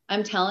is.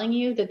 I'm telling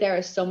you that there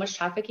is so much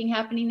trafficking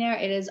happening there.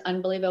 It is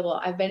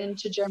unbelievable. I've been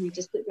into Germany,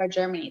 to Stuttgart,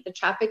 Germany. The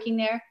trafficking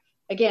there,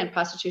 again,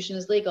 prostitution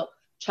is legal.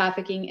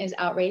 Trafficking is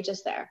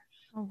outrageous there.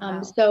 Oh,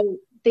 wow. So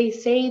they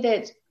say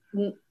that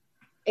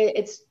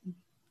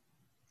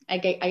I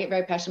get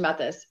very passionate about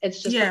this.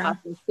 It's just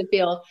impossible to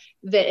feel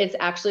that it's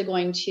actually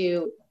going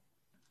to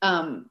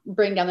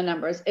bring down the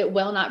numbers. It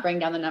will not bring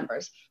down the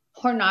numbers.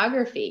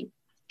 Pornography.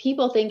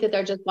 People think that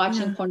they're just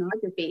watching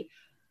pornography.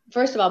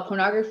 First of all,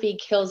 pornography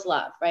kills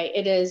love, right?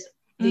 It is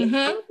the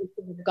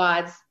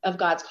opposite of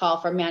God's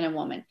call for man and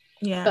woman.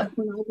 Yeah. But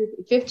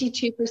pornography,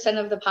 52%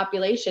 of the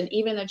population,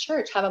 even the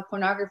church, have a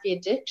pornography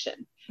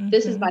addiction.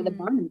 This is by the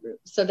Barna Group.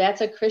 So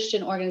that's a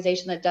Christian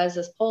organization that does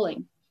this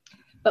polling.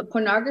 But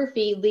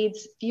pornography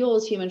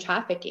fuels human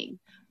trafficking.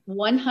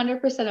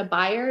 100% of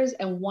buyers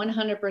and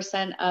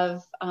 100%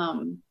 of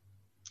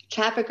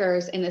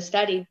traffickers in the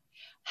study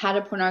had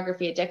a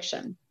pornography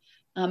addiction.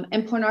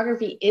 And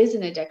pornography is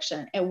an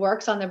addiction. It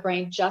works on the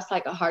brain just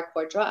like a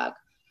hardcore drug.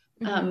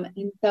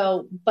 And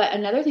so, but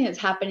another thing that's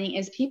happening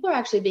is people are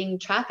actually being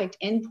trafficked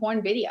in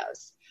porn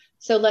videos.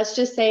 So let's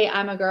just say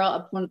I'm a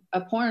girl,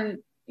 a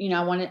porn,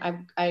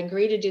 I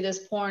agree to do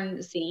this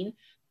porn scene.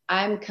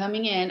 I'm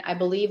coming in, I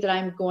believe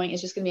that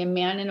it's just going to be a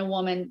man and a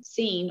woman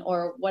scene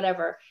or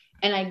whatever.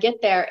 And I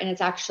get there and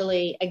it's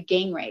actually a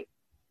gang rape.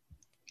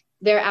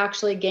 They're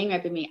actually gang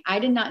raping me. I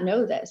did not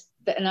know this.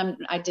 This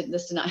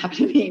did not happen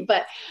to me,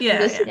 but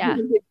this is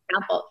an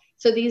example.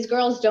 So these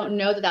girls don't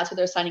know that that's what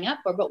they're signing up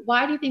for. But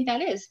why do you think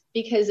that is?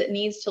 Because it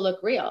needs to look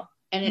real.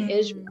 and it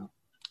is real.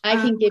 I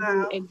can give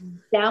you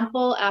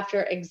example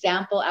after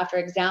example after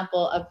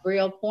example of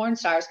real porn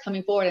stars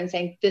coming forward and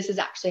saying, this is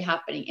actually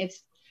happening.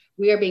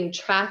 We are being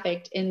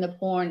trafficked in the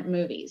porn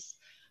movies.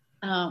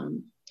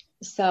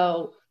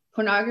 So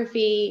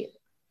pornography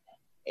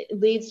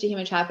leads to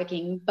human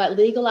trafficking, but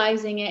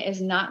legalizing it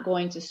is not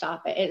going to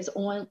stop it. It's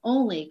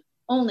only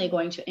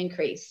going to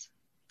increase.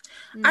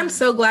 I'm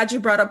so glad you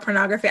brought up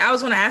pornography. I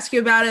was going to ask you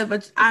about it,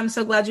 but I'm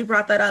so glad you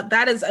brought that up.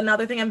 That is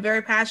another thing I'm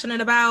very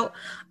passionate about.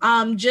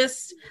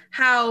 Just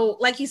how,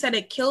 like you said,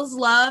 it kills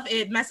love.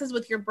 It messes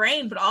with your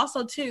brain, but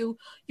also too,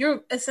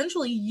 you're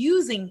essentially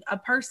using a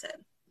person.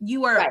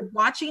 You are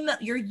watching them,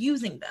 you're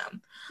using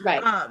them.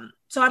 Right.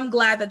 So I'm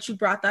glad that you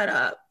brought that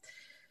up.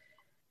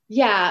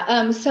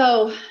 Yeah.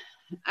 So,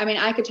 I mean,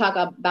 I could talk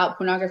about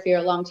pornography for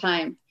a long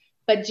time,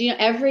 but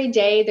every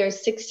day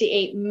there's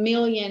 68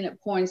 million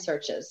porn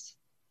searches.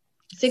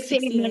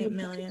 68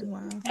 million.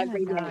 Wow.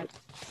 Every day.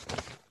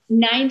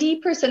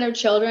 90% of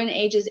children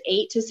ages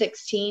 8 to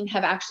 16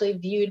 have actually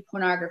viewed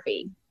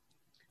pornography.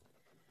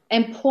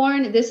 And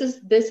porn, this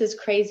is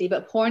crazy,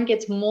 but porn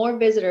gets more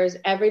visitors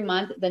every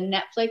month than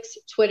Netflix,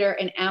 Twitter,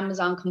 and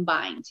Amazon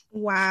combined.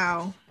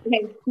 Wow.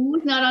 Okay,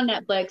 who's not on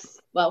Netflix?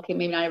 Well, okay,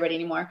 maybe not everybody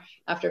anymore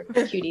after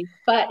Cuties,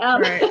 but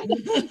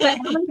but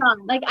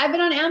Amazon. Like, I've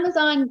been on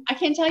Amazon. I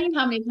can't tell you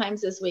how many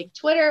times this week.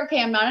 Twitter.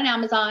 Okay, I'm not on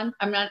Amazon.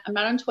 I'm not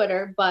on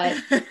Twitter,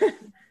 but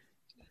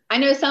I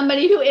know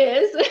somebody who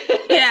is.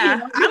 Yeah,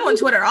 I'm on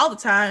Twitter all the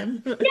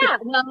time. Yeah,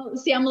 well,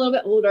 see, I'm a little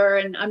bit older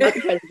and I'm not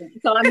the president,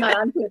 so I'm not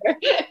on Twitter.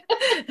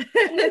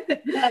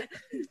 But,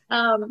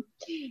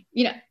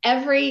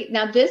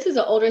 now this is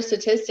an older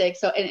statistic,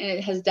 so and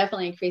it has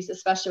definitely increased,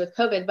 especially with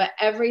COVID, but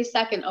every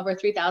second over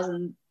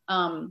 3,000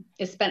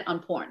 is spent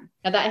on porn.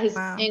 Now that has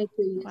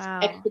increased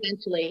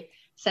exponentially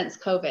since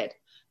COVID.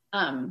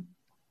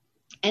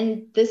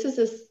 And this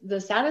is the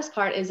saddest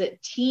part is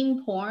that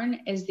teen porn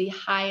is the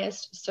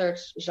highest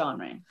searched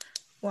genre.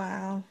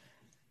 Wow.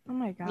 Oh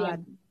my God. Yeah.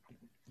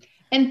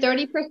 And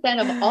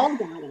 30% of all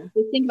data,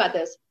 just think about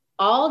this,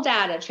 all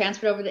data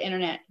transferred over the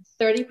internet,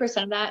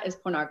 30% of that is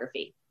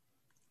pornography.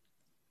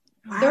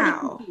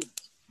 Wow. 30%.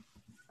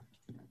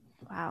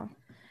 Wow.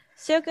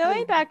 So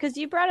going back, because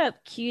you brought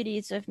up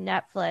Cuties with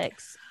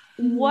Netflix,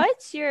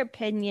 what's your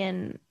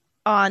opinion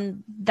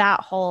on that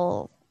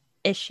whole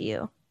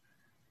issue?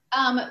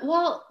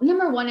 Well,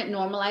 number one, it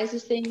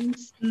normalizes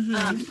things.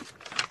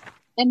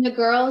 And the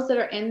girls that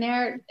are in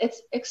there,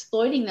 it's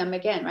exploiting them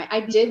again, right? I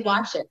did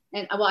watch it,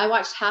 and I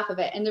watched half of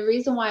it. And the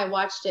reason why I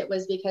watched it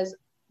was because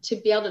to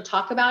be able to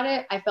talk about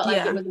it, I felt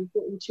like it was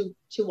important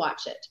to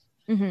watch it.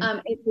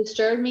 It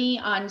disturbed me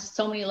on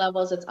so many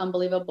levels. It's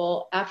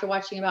unbelievable. After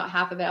watching about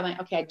half of it, I'm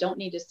like, okay, I don't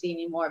need to see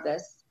any more of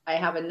this. I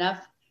have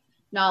enough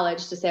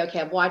knowledge to say,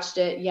 okay, I've watched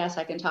it. Yes,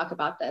 I can talk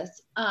about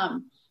this.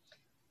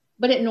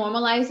 But it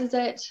normalizes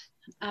it.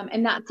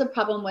 And that's the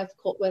problem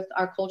with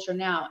our culture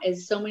now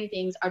is so many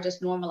things are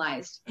just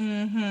normalized.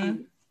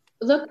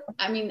 Look,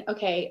 I mean,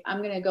 okay, I'm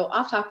going to go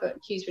off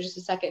topic cues for just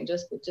a second,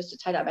 just to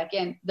tie that back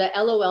in. The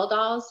LOL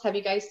dolls. Have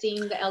you guys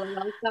seen the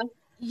LOL stuff?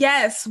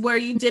 Yes, where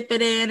you dip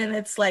it in and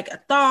it's like a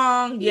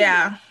thong.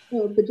 Yeah.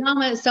 So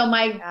pajamas. So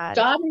my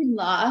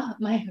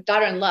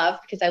daughter-in-law,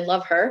 because I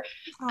love her.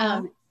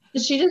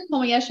 She just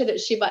told me yesterday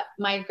that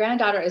my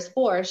granddaughter is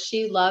 4.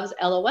 She loves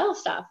LOL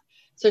stuff.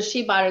 So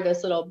she bought her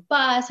this little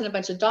bus and a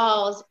bunch of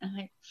dolls. And I'm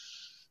like,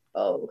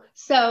 oh.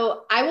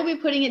 So I will be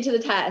putting it to the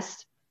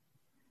test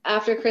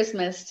after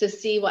Christmas to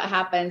see what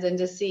happens and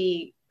to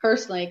see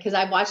personally, because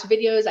I've watched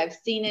videos, I've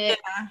seen it,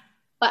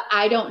 but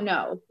I don't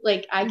know.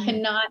 Like, I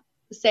cannot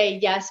say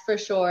yes for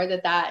sure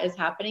that is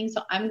happening.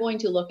 So I'm going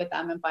to look at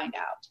them and find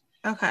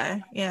out.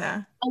 Okay.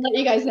 Yeah. I'll let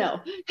you guys know.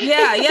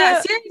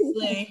 Yeah.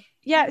 Seriously.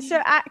 Yeah,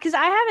 so because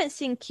I haven't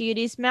seen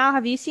Cuties. Mal,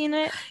 have you seen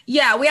it?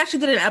 Yeah, we actually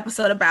did an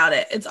episode about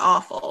it. It's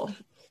awful.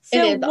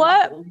 So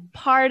what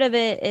part of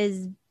it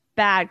is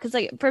bad? Because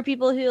like for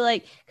people who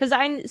because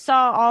I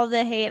saw all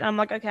the hate, and I'm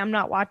like, okay, I'm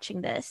not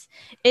watching this.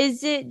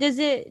 Does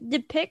it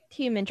depict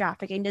human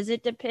trafficking? Is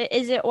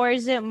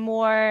it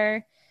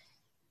more?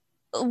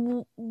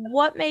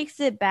 What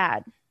makes it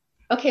bad?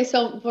 Okay,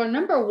 so for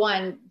number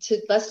one,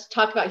 let's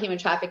talk about human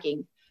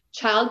trafficking.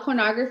 Child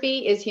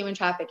pornography is human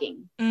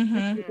trafficking.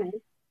 Okay.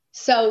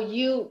 So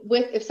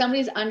if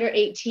somebody's under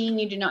 18,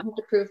 you do not have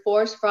to prove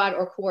force, fraud,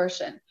 or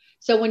coercion.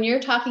 So when you're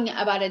talking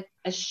about a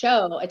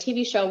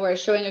TV show where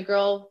it's showing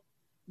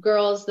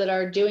girls that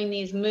are doing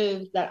these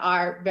moves that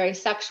are very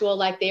sexual,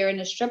 like they're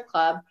in a strip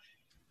club,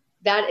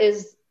 that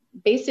is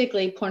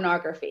basically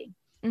pornography.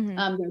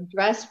 They're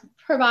dressed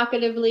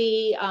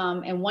provocatively.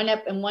 In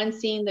one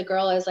scene, the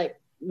girl is like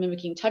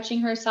mimicking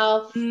touching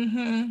herself.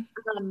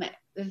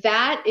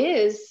 That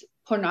is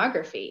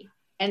pornography,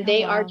 and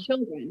they are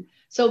children.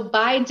 So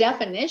by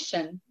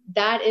definition,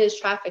 that is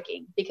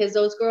trafficking because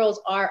those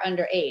girls are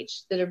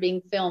underage that are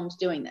being filmed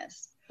doing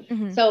this.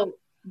 So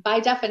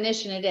by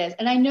definition, it is.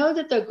 And I know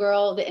that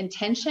the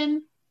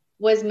intention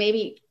was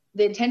maybe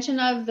the intention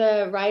of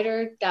the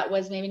writer, that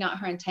was maybe not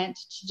her intent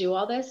to do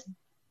all this,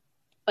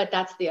 but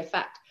that's the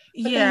effect.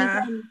 But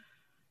then,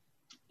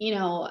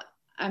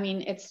 I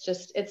mean, it's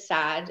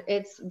sad.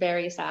 It's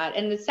very sad.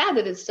 And it's sad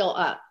that it's still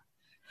up,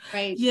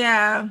 right?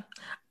 Yeah.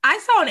 I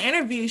saw an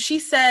interview. She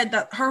said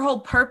that her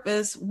whole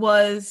purpose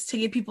was to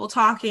get people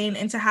talking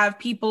and to have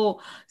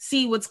people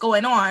see what's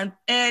going on.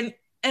 And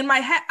in my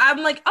head,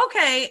 I'm like,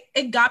 okay,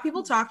 it got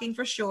people talking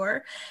for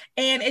sure.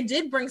 And it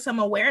did bring some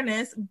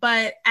awareness,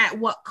 but at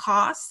what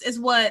cost is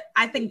what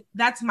I think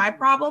that's my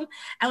problem.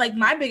 And like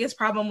my biggest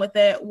problem with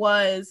it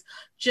was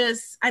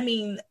just, I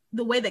mean,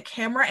 the way the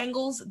camera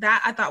angles,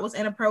 that I thought was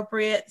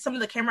inappropriate, some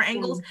of the camera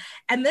angles,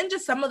 and then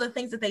just some of the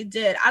things that they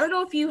did. I don't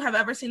know if you have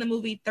ever seen the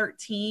movie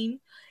 13.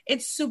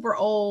 It's super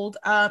old.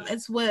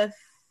 It's with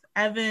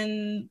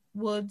Evan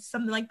Woods,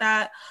 something like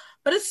that,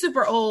 but it's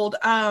super old.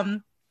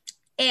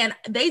 And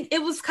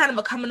it was kind of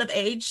a coming of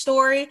age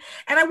story,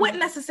 and I wouldn't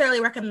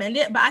necessarily recommend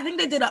it, but I think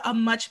they did a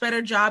much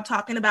better job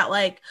talking about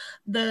like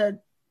the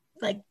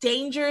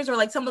dangers or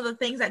like some of the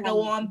things that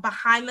go on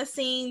behind the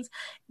scenes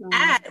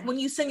at when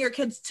you send your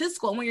kids to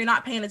school and when you're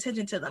not paying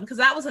attention to them. Because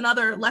that was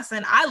another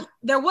lesson.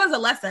 There was a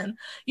lesson.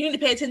 You need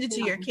to pay attention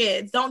to your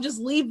kids. Don't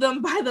just leave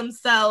them by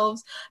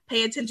themselves.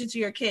 Pay attention to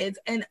your kids.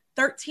 And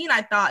 13,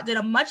 I thought, did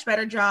a much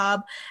better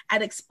job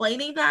at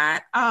explaining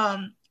that.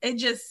 It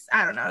just,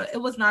 I don't know. It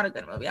was not a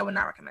good movie. I would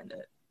not recommend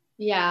it.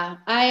 Yeah,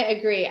 I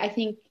agree. I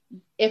think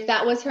if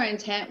that was her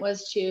intent,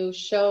 was to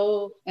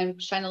show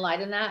and shine a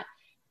light on that,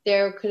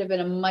 there could have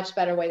been a much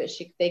better way that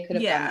they could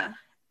have done that.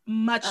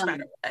 Much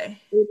better way.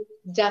 It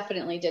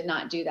definitely did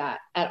not do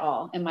that at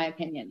all, in my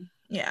opinion.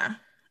 Yeah,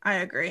 I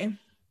agree.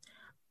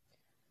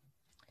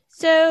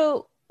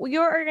 So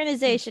your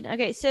organization,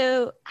 okay,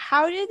 so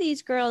how do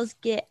these girls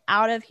get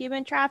out of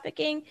human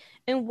trafficking,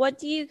 and what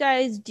do you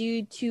guys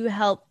do to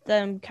help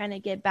them kind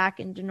of get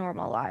back into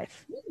normal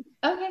life?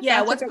 Okay.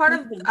 Yeah, what's part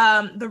of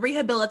the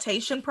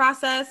rehabilitation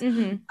process?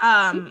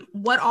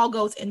 What all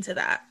goes into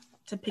that?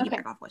 To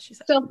piggyback off what she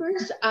said. So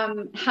first,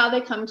 how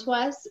they come to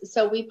us.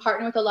 So we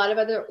partner with a lot of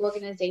other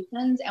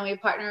organizations, and we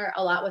partner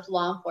a lot with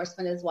law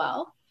enforcement as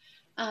well.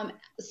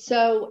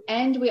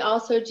 And we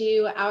also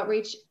do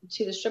outreach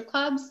to the strip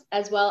clubs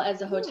as well as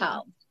the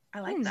hotel. I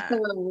like that.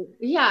 So,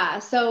 yeah.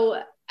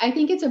 So I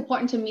think it's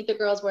important to meet the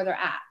girls where they're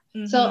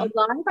at. So a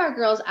lot of our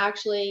girls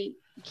actually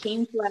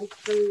came to us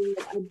through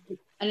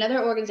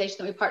another organization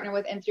that we partner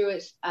with, and through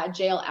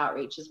jail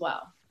outreach as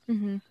well.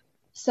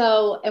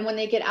 So, and when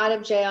they get out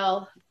of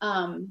jail,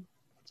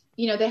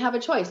 they have a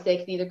choice. They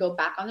can either go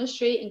back on the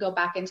street and go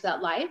back into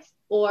that life,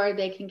 or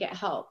they can get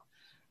help.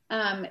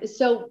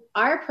 So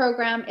our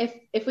program,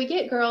 if we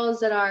get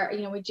girls that are,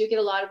 we do get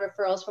a lot of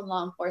referrals from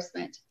law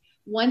enforcement.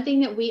 One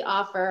thing that we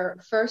offer,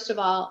 first of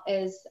all,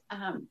 is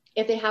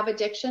if they have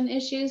addiction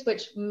issues,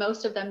 which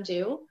most of them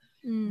do,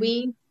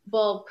 we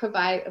will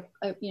provide,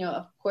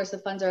 of course the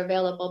funds are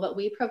available, but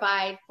we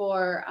provide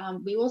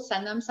we will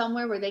send them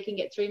somewhere where they can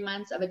get 3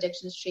 months of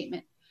addictions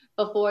treatment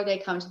before they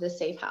come to the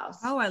safe house.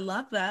 Oh, I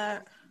love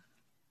that.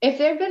 If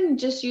they've been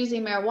just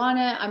using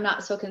marijuana, I'm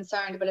not so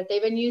concerned, but if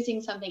they've been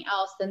using something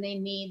else, then they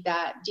need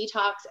that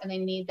detox and they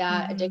need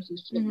that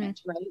addictions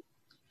treatment,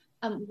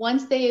 right?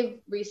 Once they've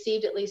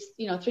received at least,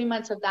 3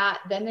 months of that,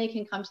 then they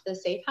can come to the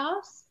safe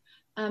house.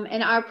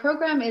 And our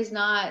program is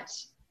not,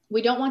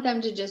 we don't want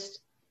them to just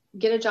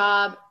get a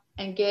job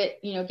and get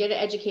an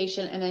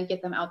education and then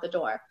get them out the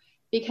door,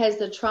 because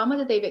the trauma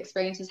that they've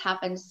experienced has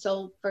happened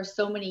for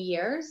so many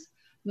years,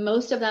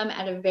 most of them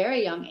at a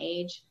very young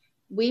age.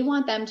 We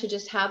want them to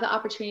just have the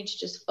opportunity to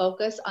just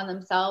focus on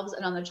themselves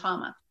and on the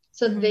trauma.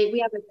 So we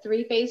have a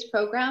 3-phase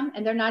program,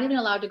 and they're not even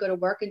allowed to go to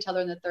work until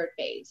they're in the 3rd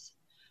phase.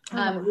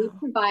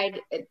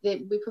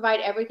 We provide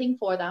everything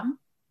for them.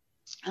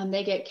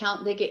 They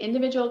get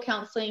individual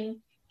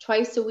counseling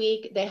twice a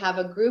week. They have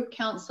a group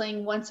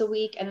counseling once a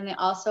week, and then they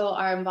also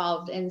are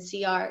involved in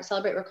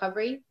Celebrate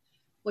Recovery,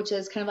 which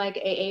is kind of like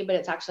AA, but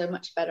it's actually a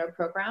much better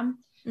program.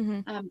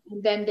 And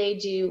then we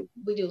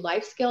do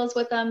life skills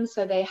with them.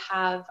 So they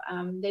have,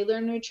 they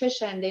learn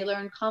nutrition, they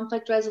learn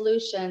conflict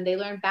resolution, they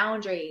learn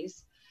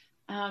boundaries.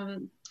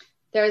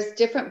 There's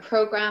different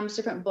programs,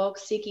 different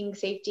books, Seeking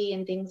Safety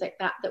and things like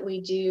that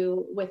we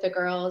do with the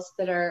girls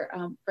that are,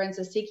 for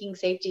instance, Seeking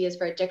Safety is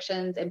for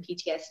addictions and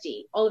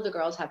PTSD. All of the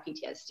girls have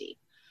PTSD.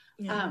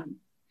 Yeah.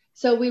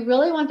 So we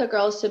really want the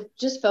girls to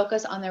just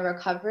focus on their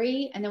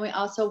recovery. And then we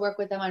also work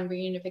with them on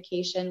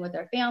reunification with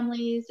their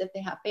families, if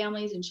they have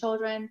families and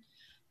children.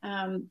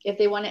 If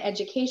they want an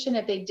education,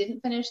 if they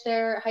didn't finish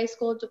their high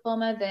school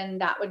diploma, then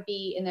that would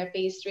be in their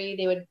phase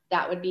 3.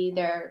 That would be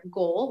their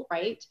goal,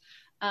 right?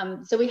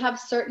 So we have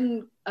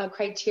certain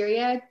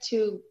criteria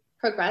to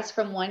progress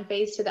from one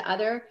phase to the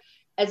other,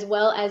 as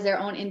well as their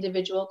own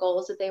individual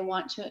goals that they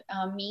want to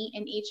meet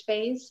in each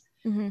phase.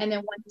 And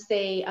then once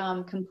they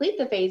complete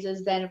the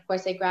phases, then of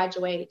course they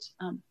graduate.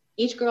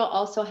 Each girl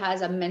also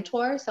has a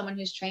mentor, someone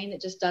who's trained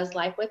that just does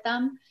life with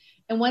them.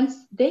 And once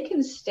they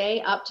can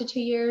stay up to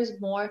 2 years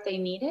more if they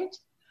need it.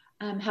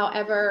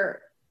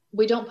 However,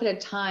 we don't put a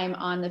time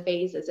on the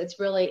phases.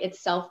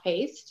 It's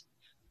self-paced.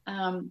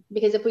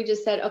 Because if we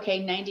just said,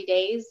 okay, 90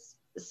 days,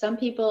 some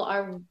people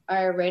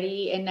are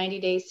ready in 90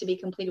 days to be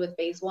completed with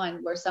phase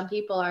 1, where some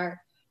people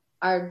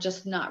are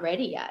just not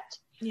ready yet.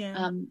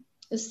 Yeah.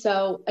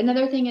 So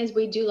another thing is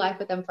we do life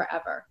with them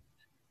forever.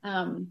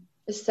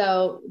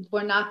 So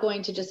we're not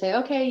going to just say,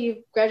 okay,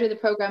 you've graduated the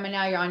program and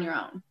now you're on your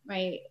own,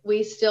 right?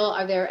 We still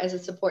are there as a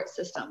support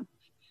system.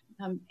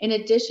 In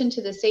addition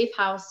to the Safe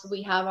House,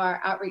 we have our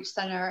outreach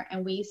center,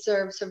 and we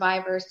serve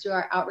survivors through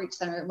our outreach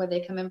center where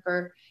they come in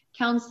for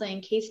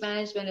counseling, case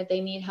management, if they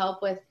need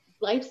help with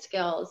life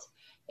skills,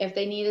 if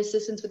they need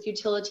assistance with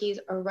utilities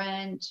or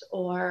rent,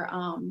 or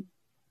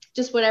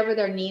just whatever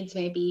their needs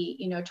may be.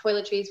 You know,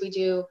 toiletries, we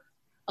do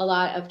a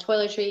lot of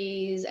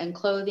toiletries and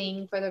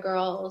clothing for the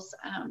girls.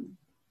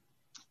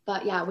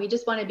 But yeah, we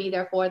just want to be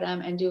there for them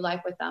and do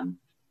life with them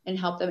and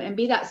help them and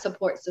be that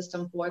support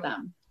system for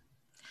them.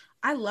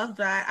 I love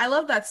that. I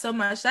love that so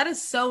much. That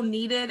is so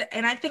needed.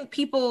 And I think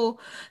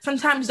people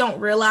sometimes don't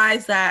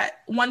realize that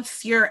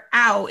once you're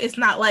out, it's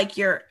not like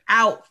you're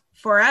out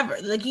forever.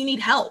 Like, you need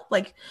help.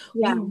 Like,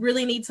 you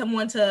really need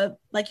someone to,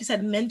 like you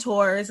said,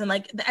 mentors and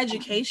like the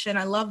education.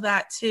 I love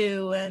that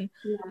too. And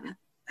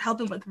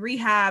helping with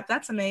rehab.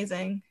 That's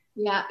amazing.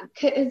 Yeah.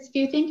 Because if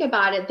you think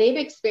about it, they've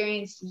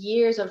experienced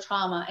years of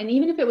trauma. And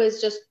even if it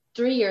was just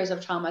 3 years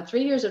of trauma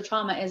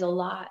is a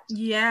lot.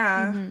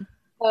 Yeah. Mm-hmm.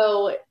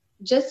 So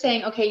just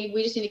saying, okay,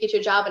 we just need to get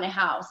you a job in a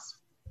house.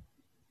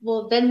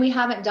 Well, then we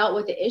haven't dealt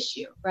with the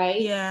issue,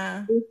 right?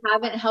 Yeah. We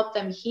haven't helped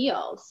them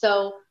heal.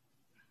 So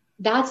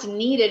that's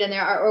needed. And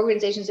there are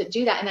organizations that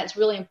do that. And that's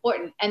really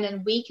important. And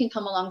then we can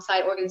come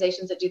alongside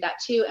organizations that do that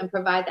too and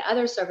provide the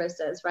other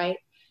services, right?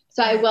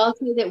 So I will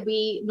say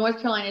that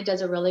North Carolina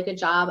does a really good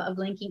job of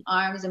linking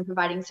arms and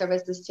providing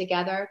services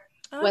together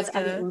with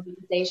other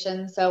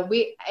organizations. So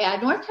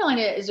North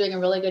Carolina is doing a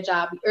really good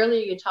job.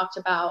 Earlier you talked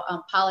about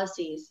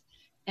policies.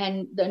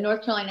 And the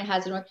North Carolina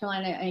has the North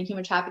Carolina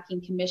Human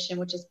Trafficking Commission,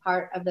 which is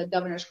part of the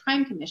Governor's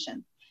Crime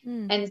Commission.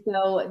 And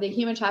so the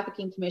Human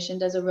Trafficking Commission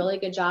does a really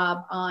good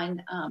job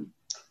on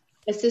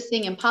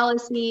assisting in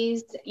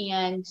policies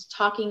and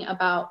talking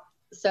about,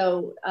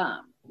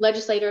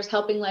 legislators,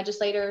 helping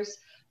legislators.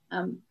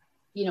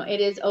 You know,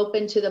 it is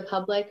open to the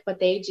public, but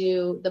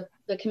the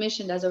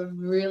commission does a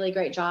really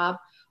great job.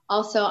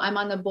 Also, I'm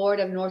on the board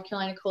of North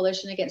Carolina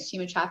Coalition Against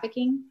Human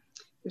Trafficking,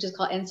 which is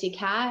called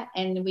NCCAT.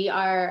 And we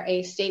are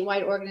a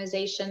statewide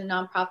organization,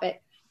 nonprofit,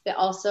 that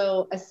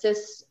also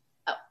assists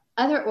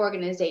other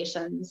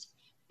organizations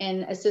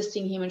in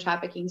assisting human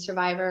trafficking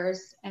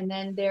survivors. And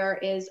then there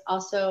is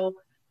also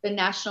the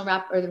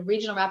the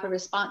regional rapid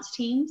response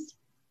teams.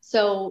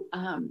 So,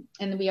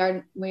 and we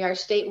are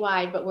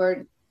statewide, but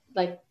we're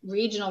like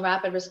regional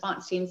rapid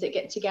response teams that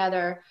get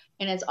together,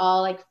 and it's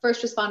all like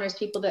first responders,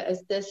 people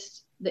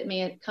that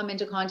may come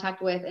into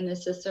contact with and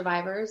assist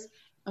survivors.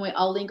 And we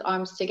all link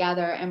arms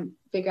together and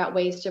figure out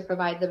ways to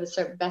provide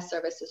the best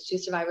services to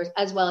survivors,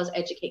 as well as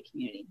educate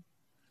community.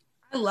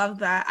 I love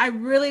that. I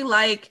really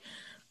like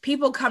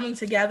people coming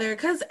together,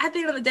 because at the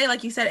end of the day,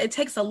 like you said, it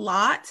takes a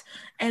lot,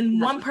 and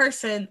one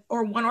person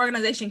or one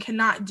organization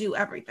cannot do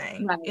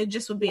everything. Right. It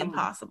just would be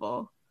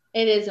impossible.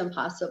 It is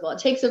impossible. It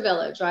takes a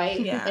village, right?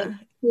 Yeah. It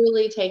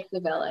truly takes a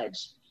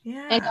village.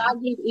 Yeah. And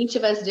God gave each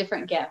of us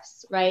different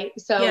gifts, right?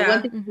 So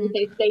one thing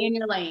they stay in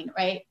your lane,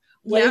 right?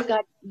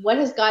 What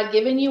has God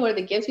given you? What are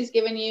the gifts he's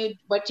given you?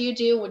 What do you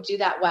do? We'll do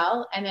that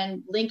well. And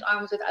then link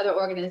arms with other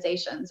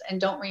organizations and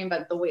don't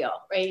reinvent the wheel,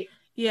 right?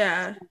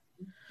 Yeah.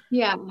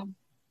 Yeah.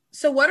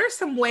 So what are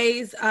some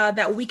ways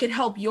that we could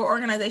help your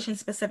organization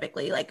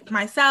specifically? Like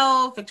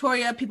myself,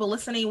 Victoria, people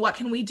listening, what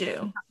can we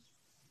do?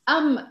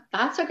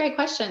 That's a great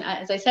question.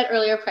 As I said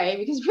earlier, pray,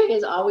 because prayer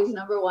is always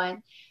number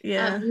one.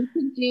 Yeah. You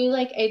can do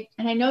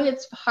and I know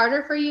it's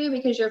harder for you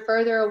because you're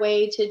further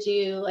away to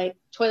do like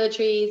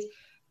toiletries,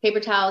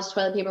 paper towels,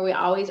 toilet paper. We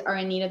always are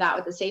in need of that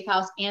with the Safe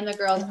House and the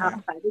girls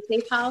outside the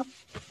Safe House.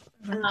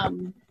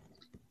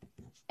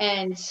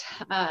 And,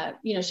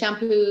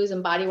 shampoos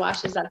and body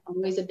washes, that's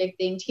always a big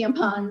thing,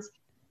 tampons.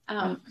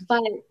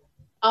 But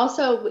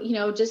also,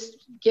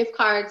 just gift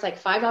cards, like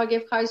 $5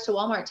 gift cards to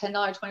Walmart, $10,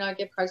 $20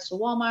 gift cards to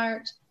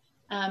Walmart.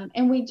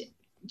 And we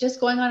just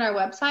going on our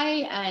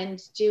website and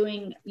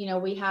doing,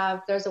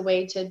 there's a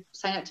way to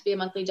sign up to be a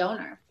monthly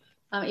donor.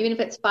 Even if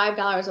it's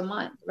 $5 a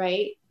month,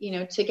 right?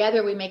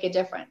 Together we make a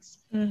difference.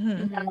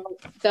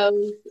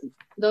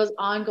 Those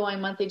ongoing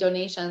monthly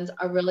donations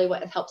are really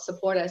what helps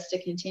support us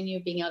to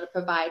continue being able to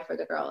provide for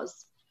the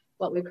girls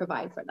what we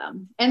provide for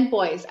them. And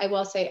boys, I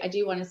will say,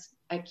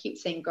 I keep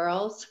saying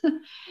girls,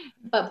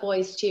 but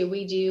boys too.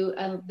 We do,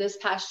 this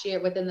past year,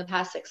 within the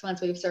past 6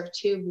 months, we've served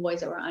 2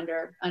 boys that were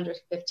under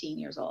 15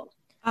 years old.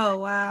 Oh,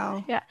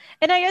 wow. Yeah.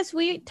 And I guess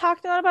we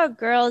talked a lot about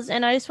girls,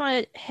 and I just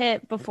want to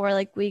hit before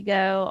we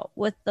go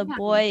with the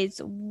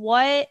boys.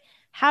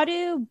 How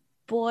do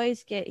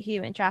boys get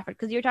human trafficked?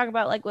 Because you're talking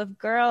about with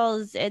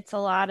girls, it's a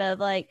lot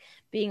of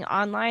being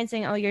online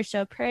saying, oh, you're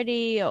so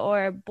pretty,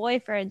 or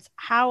boyfriends.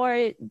 How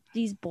are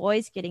these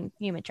boys getting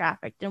human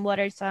trafficked, and what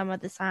are some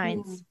of the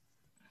signs?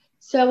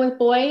 So with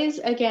boys,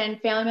 again,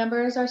 family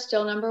members are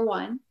still number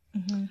one.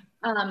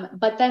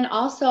 But then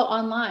also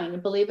online,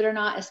 believe it or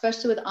not,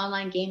 especially with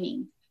online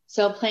gaming.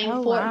 So playing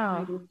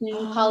Fortnite,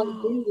 playing Call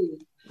of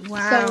Duty.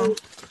 Wow. So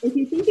if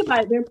you think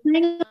about it, they're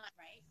playing online,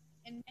 right?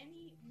 And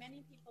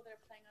many people that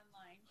are playing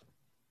online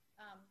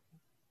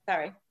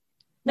Sorry.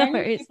 No Many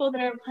worries. people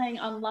that are playing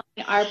online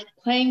are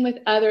playing with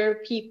other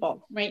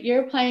people, right?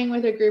 You're playing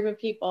with a group of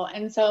people.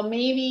 And so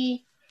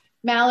maybe,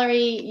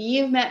 Mallory,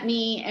 you've met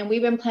me and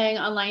we've been playing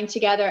online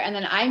together. And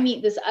then I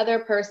meet this other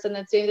person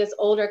that's doing this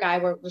older guy.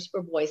 We're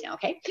boys now,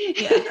 okay?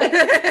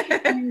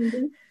 Yeah.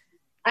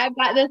 I've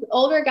got this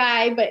older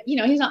guy, but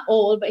he's not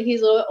old, but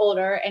he's a little bit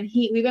older. And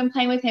we've been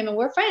playing with him and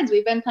we're friends.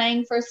 We've been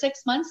playing for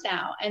 6 months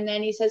now. And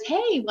then he says,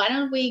 hey, why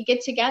don't we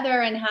get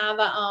together and have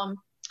a,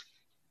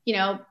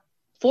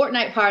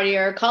 Fortnite party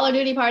or Call of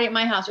Duty party at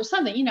my house or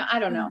something, I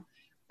don't know.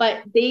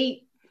 But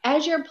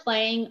as you're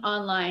playing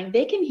online,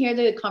 they can hear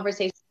the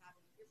conversation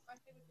happening. If you're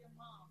frustrated with your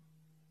mom,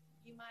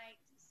 you might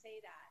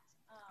say that.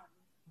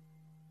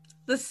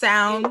 The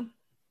sound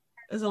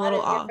is a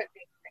little off.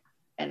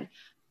 And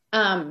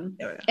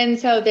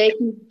so they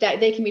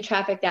can be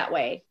trafficked that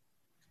way.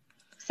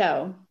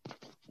 So.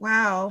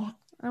 Wow.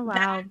 Oh,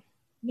 wow.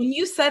 When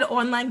you said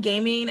online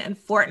gaming and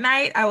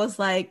Fortnite, I was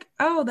like,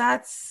 oh,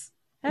 that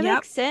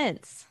makes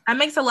sense. That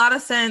makes a lot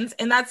of sense.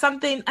 And that's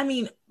something,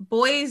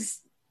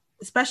 boys,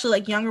 especially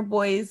like younger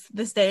boys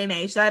this day and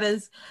age,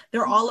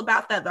 they're all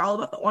about that. They're all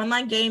about the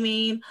online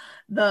gaming,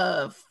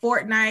 the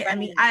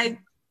Fortnite. I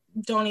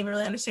don't even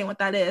really understand what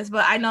that is,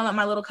 but I know that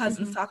my little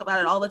cousins talk about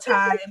it all the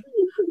time.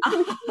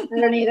 I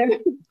don't either.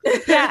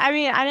 Yeah,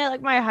 I know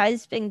like my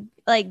husband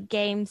like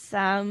games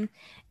some,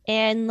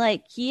 and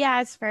like he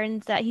has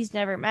friends that he's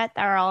never met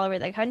that are all over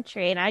the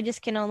country, and I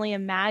just can only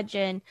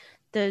imagine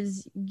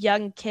those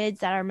young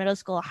kids that are middle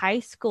school, high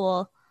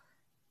school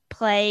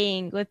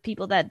playing with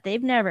people that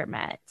they've never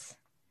met.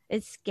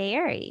 It's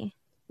scary.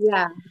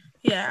 Yeah.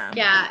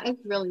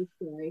 It's really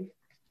scary.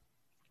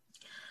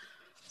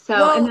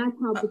 So, and that's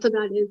how. So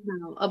that is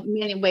how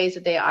many ways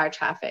that they are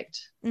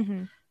trafficked.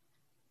 Mm-hmm.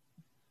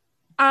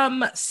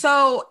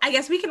 So I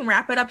guess we can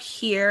wrap it up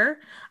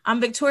here.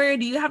 Victoria,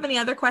 do you have any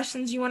other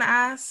questions you want to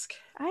ask?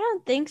 I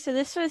don't think so.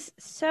 This was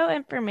so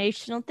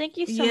informational. Thank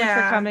you so much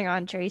for coming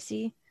on,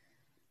 Tracy.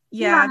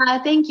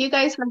 Yeah. Thank you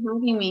guys for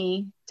having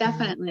me.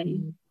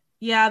 Definitely.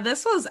 Yeah,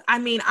 this was,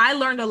 I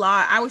learned a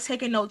lot. I was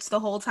taking notes the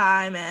whole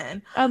time,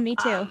 and me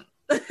too.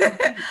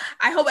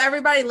 I hope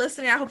everybody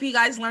listening, I hope you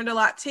guys learned a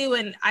lot too.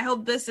 And I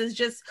hope this is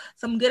just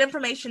some good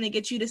information to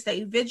get you to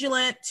stay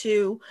vigilant,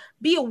 to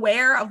be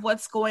aware of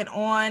what's going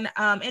on.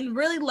 And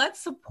really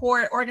let's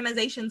support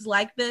organizations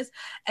like this,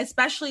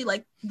 especially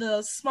like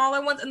the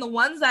smaller ones and the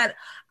ones that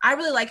I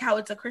really like how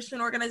it's a Christian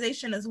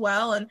organization as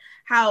well. And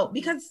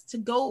because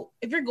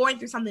if you're going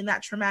through something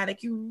that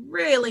traumatic, you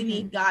really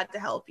need God to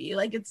help you.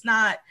 Like it's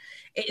not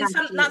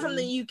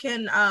something you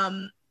can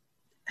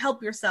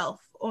help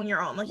yourself on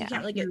your own. Like you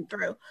can't really get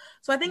through.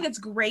 So I think it's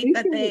great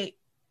that they,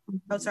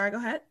 sorry, go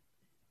ahead.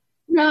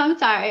 No, I'm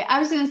sorry. I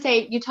was going to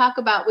say,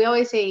 we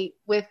always say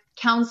with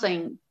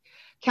counseling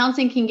can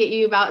get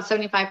you about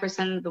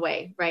 75% of the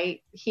way,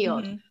 right?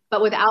 Healed. Mm-hmm.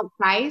 But without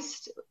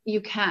Christ, you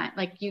can't.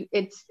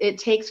 It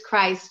takes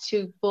Christ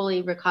to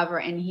fully recover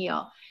and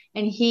heal.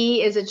 And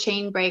he is a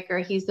chain breaker.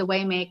 He's the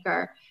way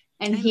maker.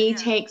 And we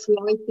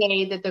always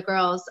say that the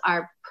girls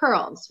are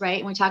pearls, right?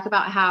 And we talk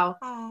about how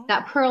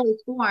that pearl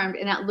is formed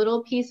and that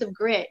little piece of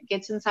grit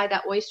gets inside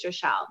that oyster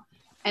shell.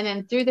 And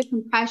then through the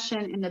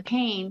compression and the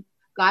pain,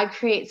 God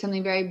creates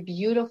something very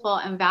beautiful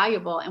and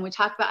valuable. And we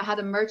talk about how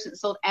the merchant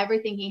sold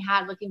everything he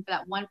had looking for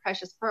that one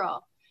precious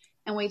pearl.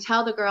 And we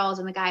tell the girls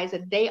and the guys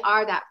that they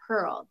are that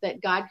pearl,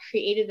 that God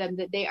created them,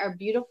 that they are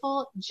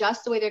beautiful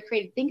just the way they're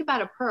created. Think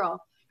about a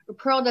pearl. A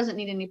pearl doesn't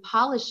need any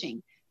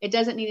polishing. It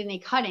doesn't need any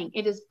cutting.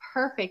 It is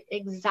perfect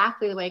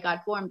exactly the way God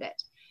formed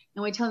it.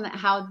 And we tell them that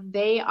how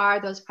they are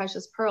those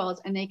precious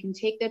pearls, and they can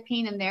take the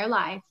pain in their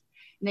life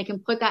and they can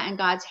put that in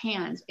God's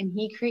hands, and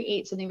he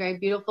creates something very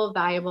beautiful,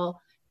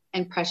 valuable,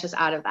 and precious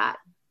out of that.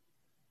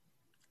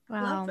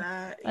 Wow. Love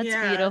that.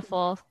 That's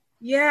beautiful.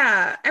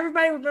 Yeah.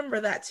 Everybody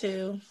remember that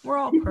too. We're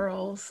all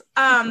pearls.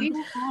 We are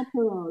all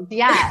pearls.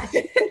 Yeah.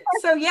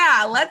 So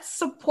let's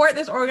support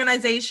this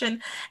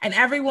organization, and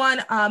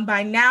everyone,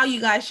 by now you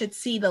guys should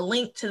see the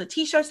link to the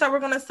t-shirts that we're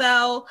going to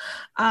sell,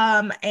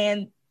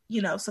 and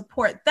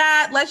support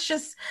that. Let's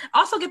just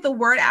also get the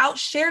word out.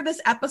 Share this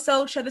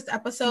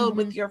episode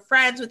with your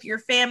friends, with your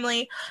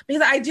family,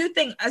 because I do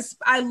think,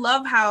 I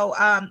love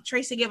how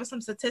Tracy gave us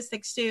some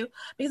statistics too,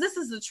 because this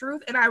is the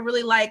truth. And I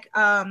really like,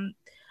 I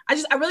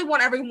really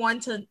want everyone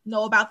to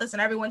know about this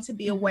and everyone to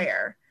be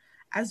aware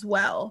as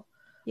well.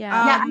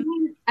 Yeah.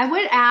 I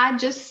would add,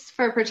 just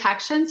for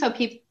protection, so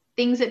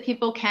things that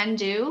people can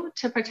do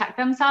to protect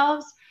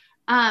themselves,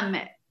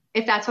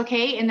 if that's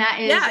okay. And that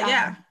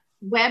is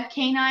Web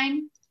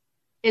Canine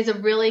is a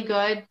really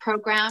good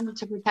program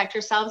to protect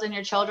yourselves and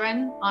your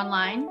children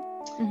online.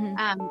 Mm-hmm.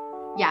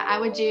 I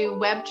would do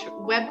Web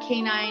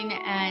Canine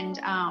and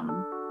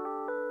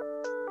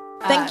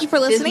thank you for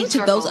listening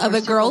to Those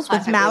Other Girls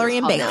with Mallory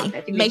and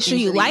Bailey. Make sure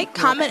you like,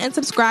 comment, and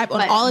subscribe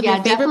on all of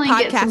your favorite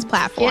podcast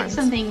platforms.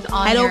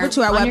 Head over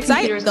to our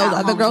website,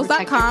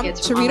 thoseothergirls.com,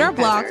 to read our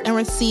blogs and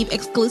receive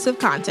exclusive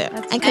content.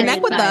 And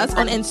connect with us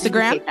on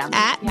Instagram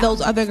at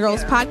Those Other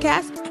Girls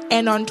Podcast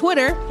and on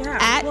Twitter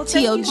at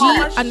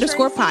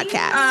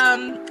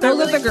TOG_podcast. Those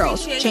are the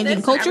girls,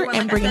 changing culture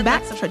and bringing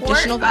back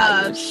traditional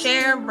values.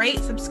 Share, rate,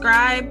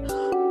 subscribe,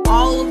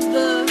 all of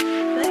the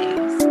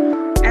things.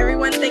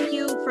 Everyone, thank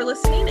you for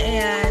listening,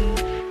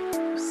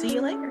 and see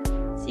you later.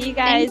 See you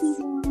guys.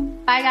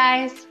 Bye,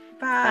 guys.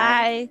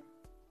 Bye. Bye.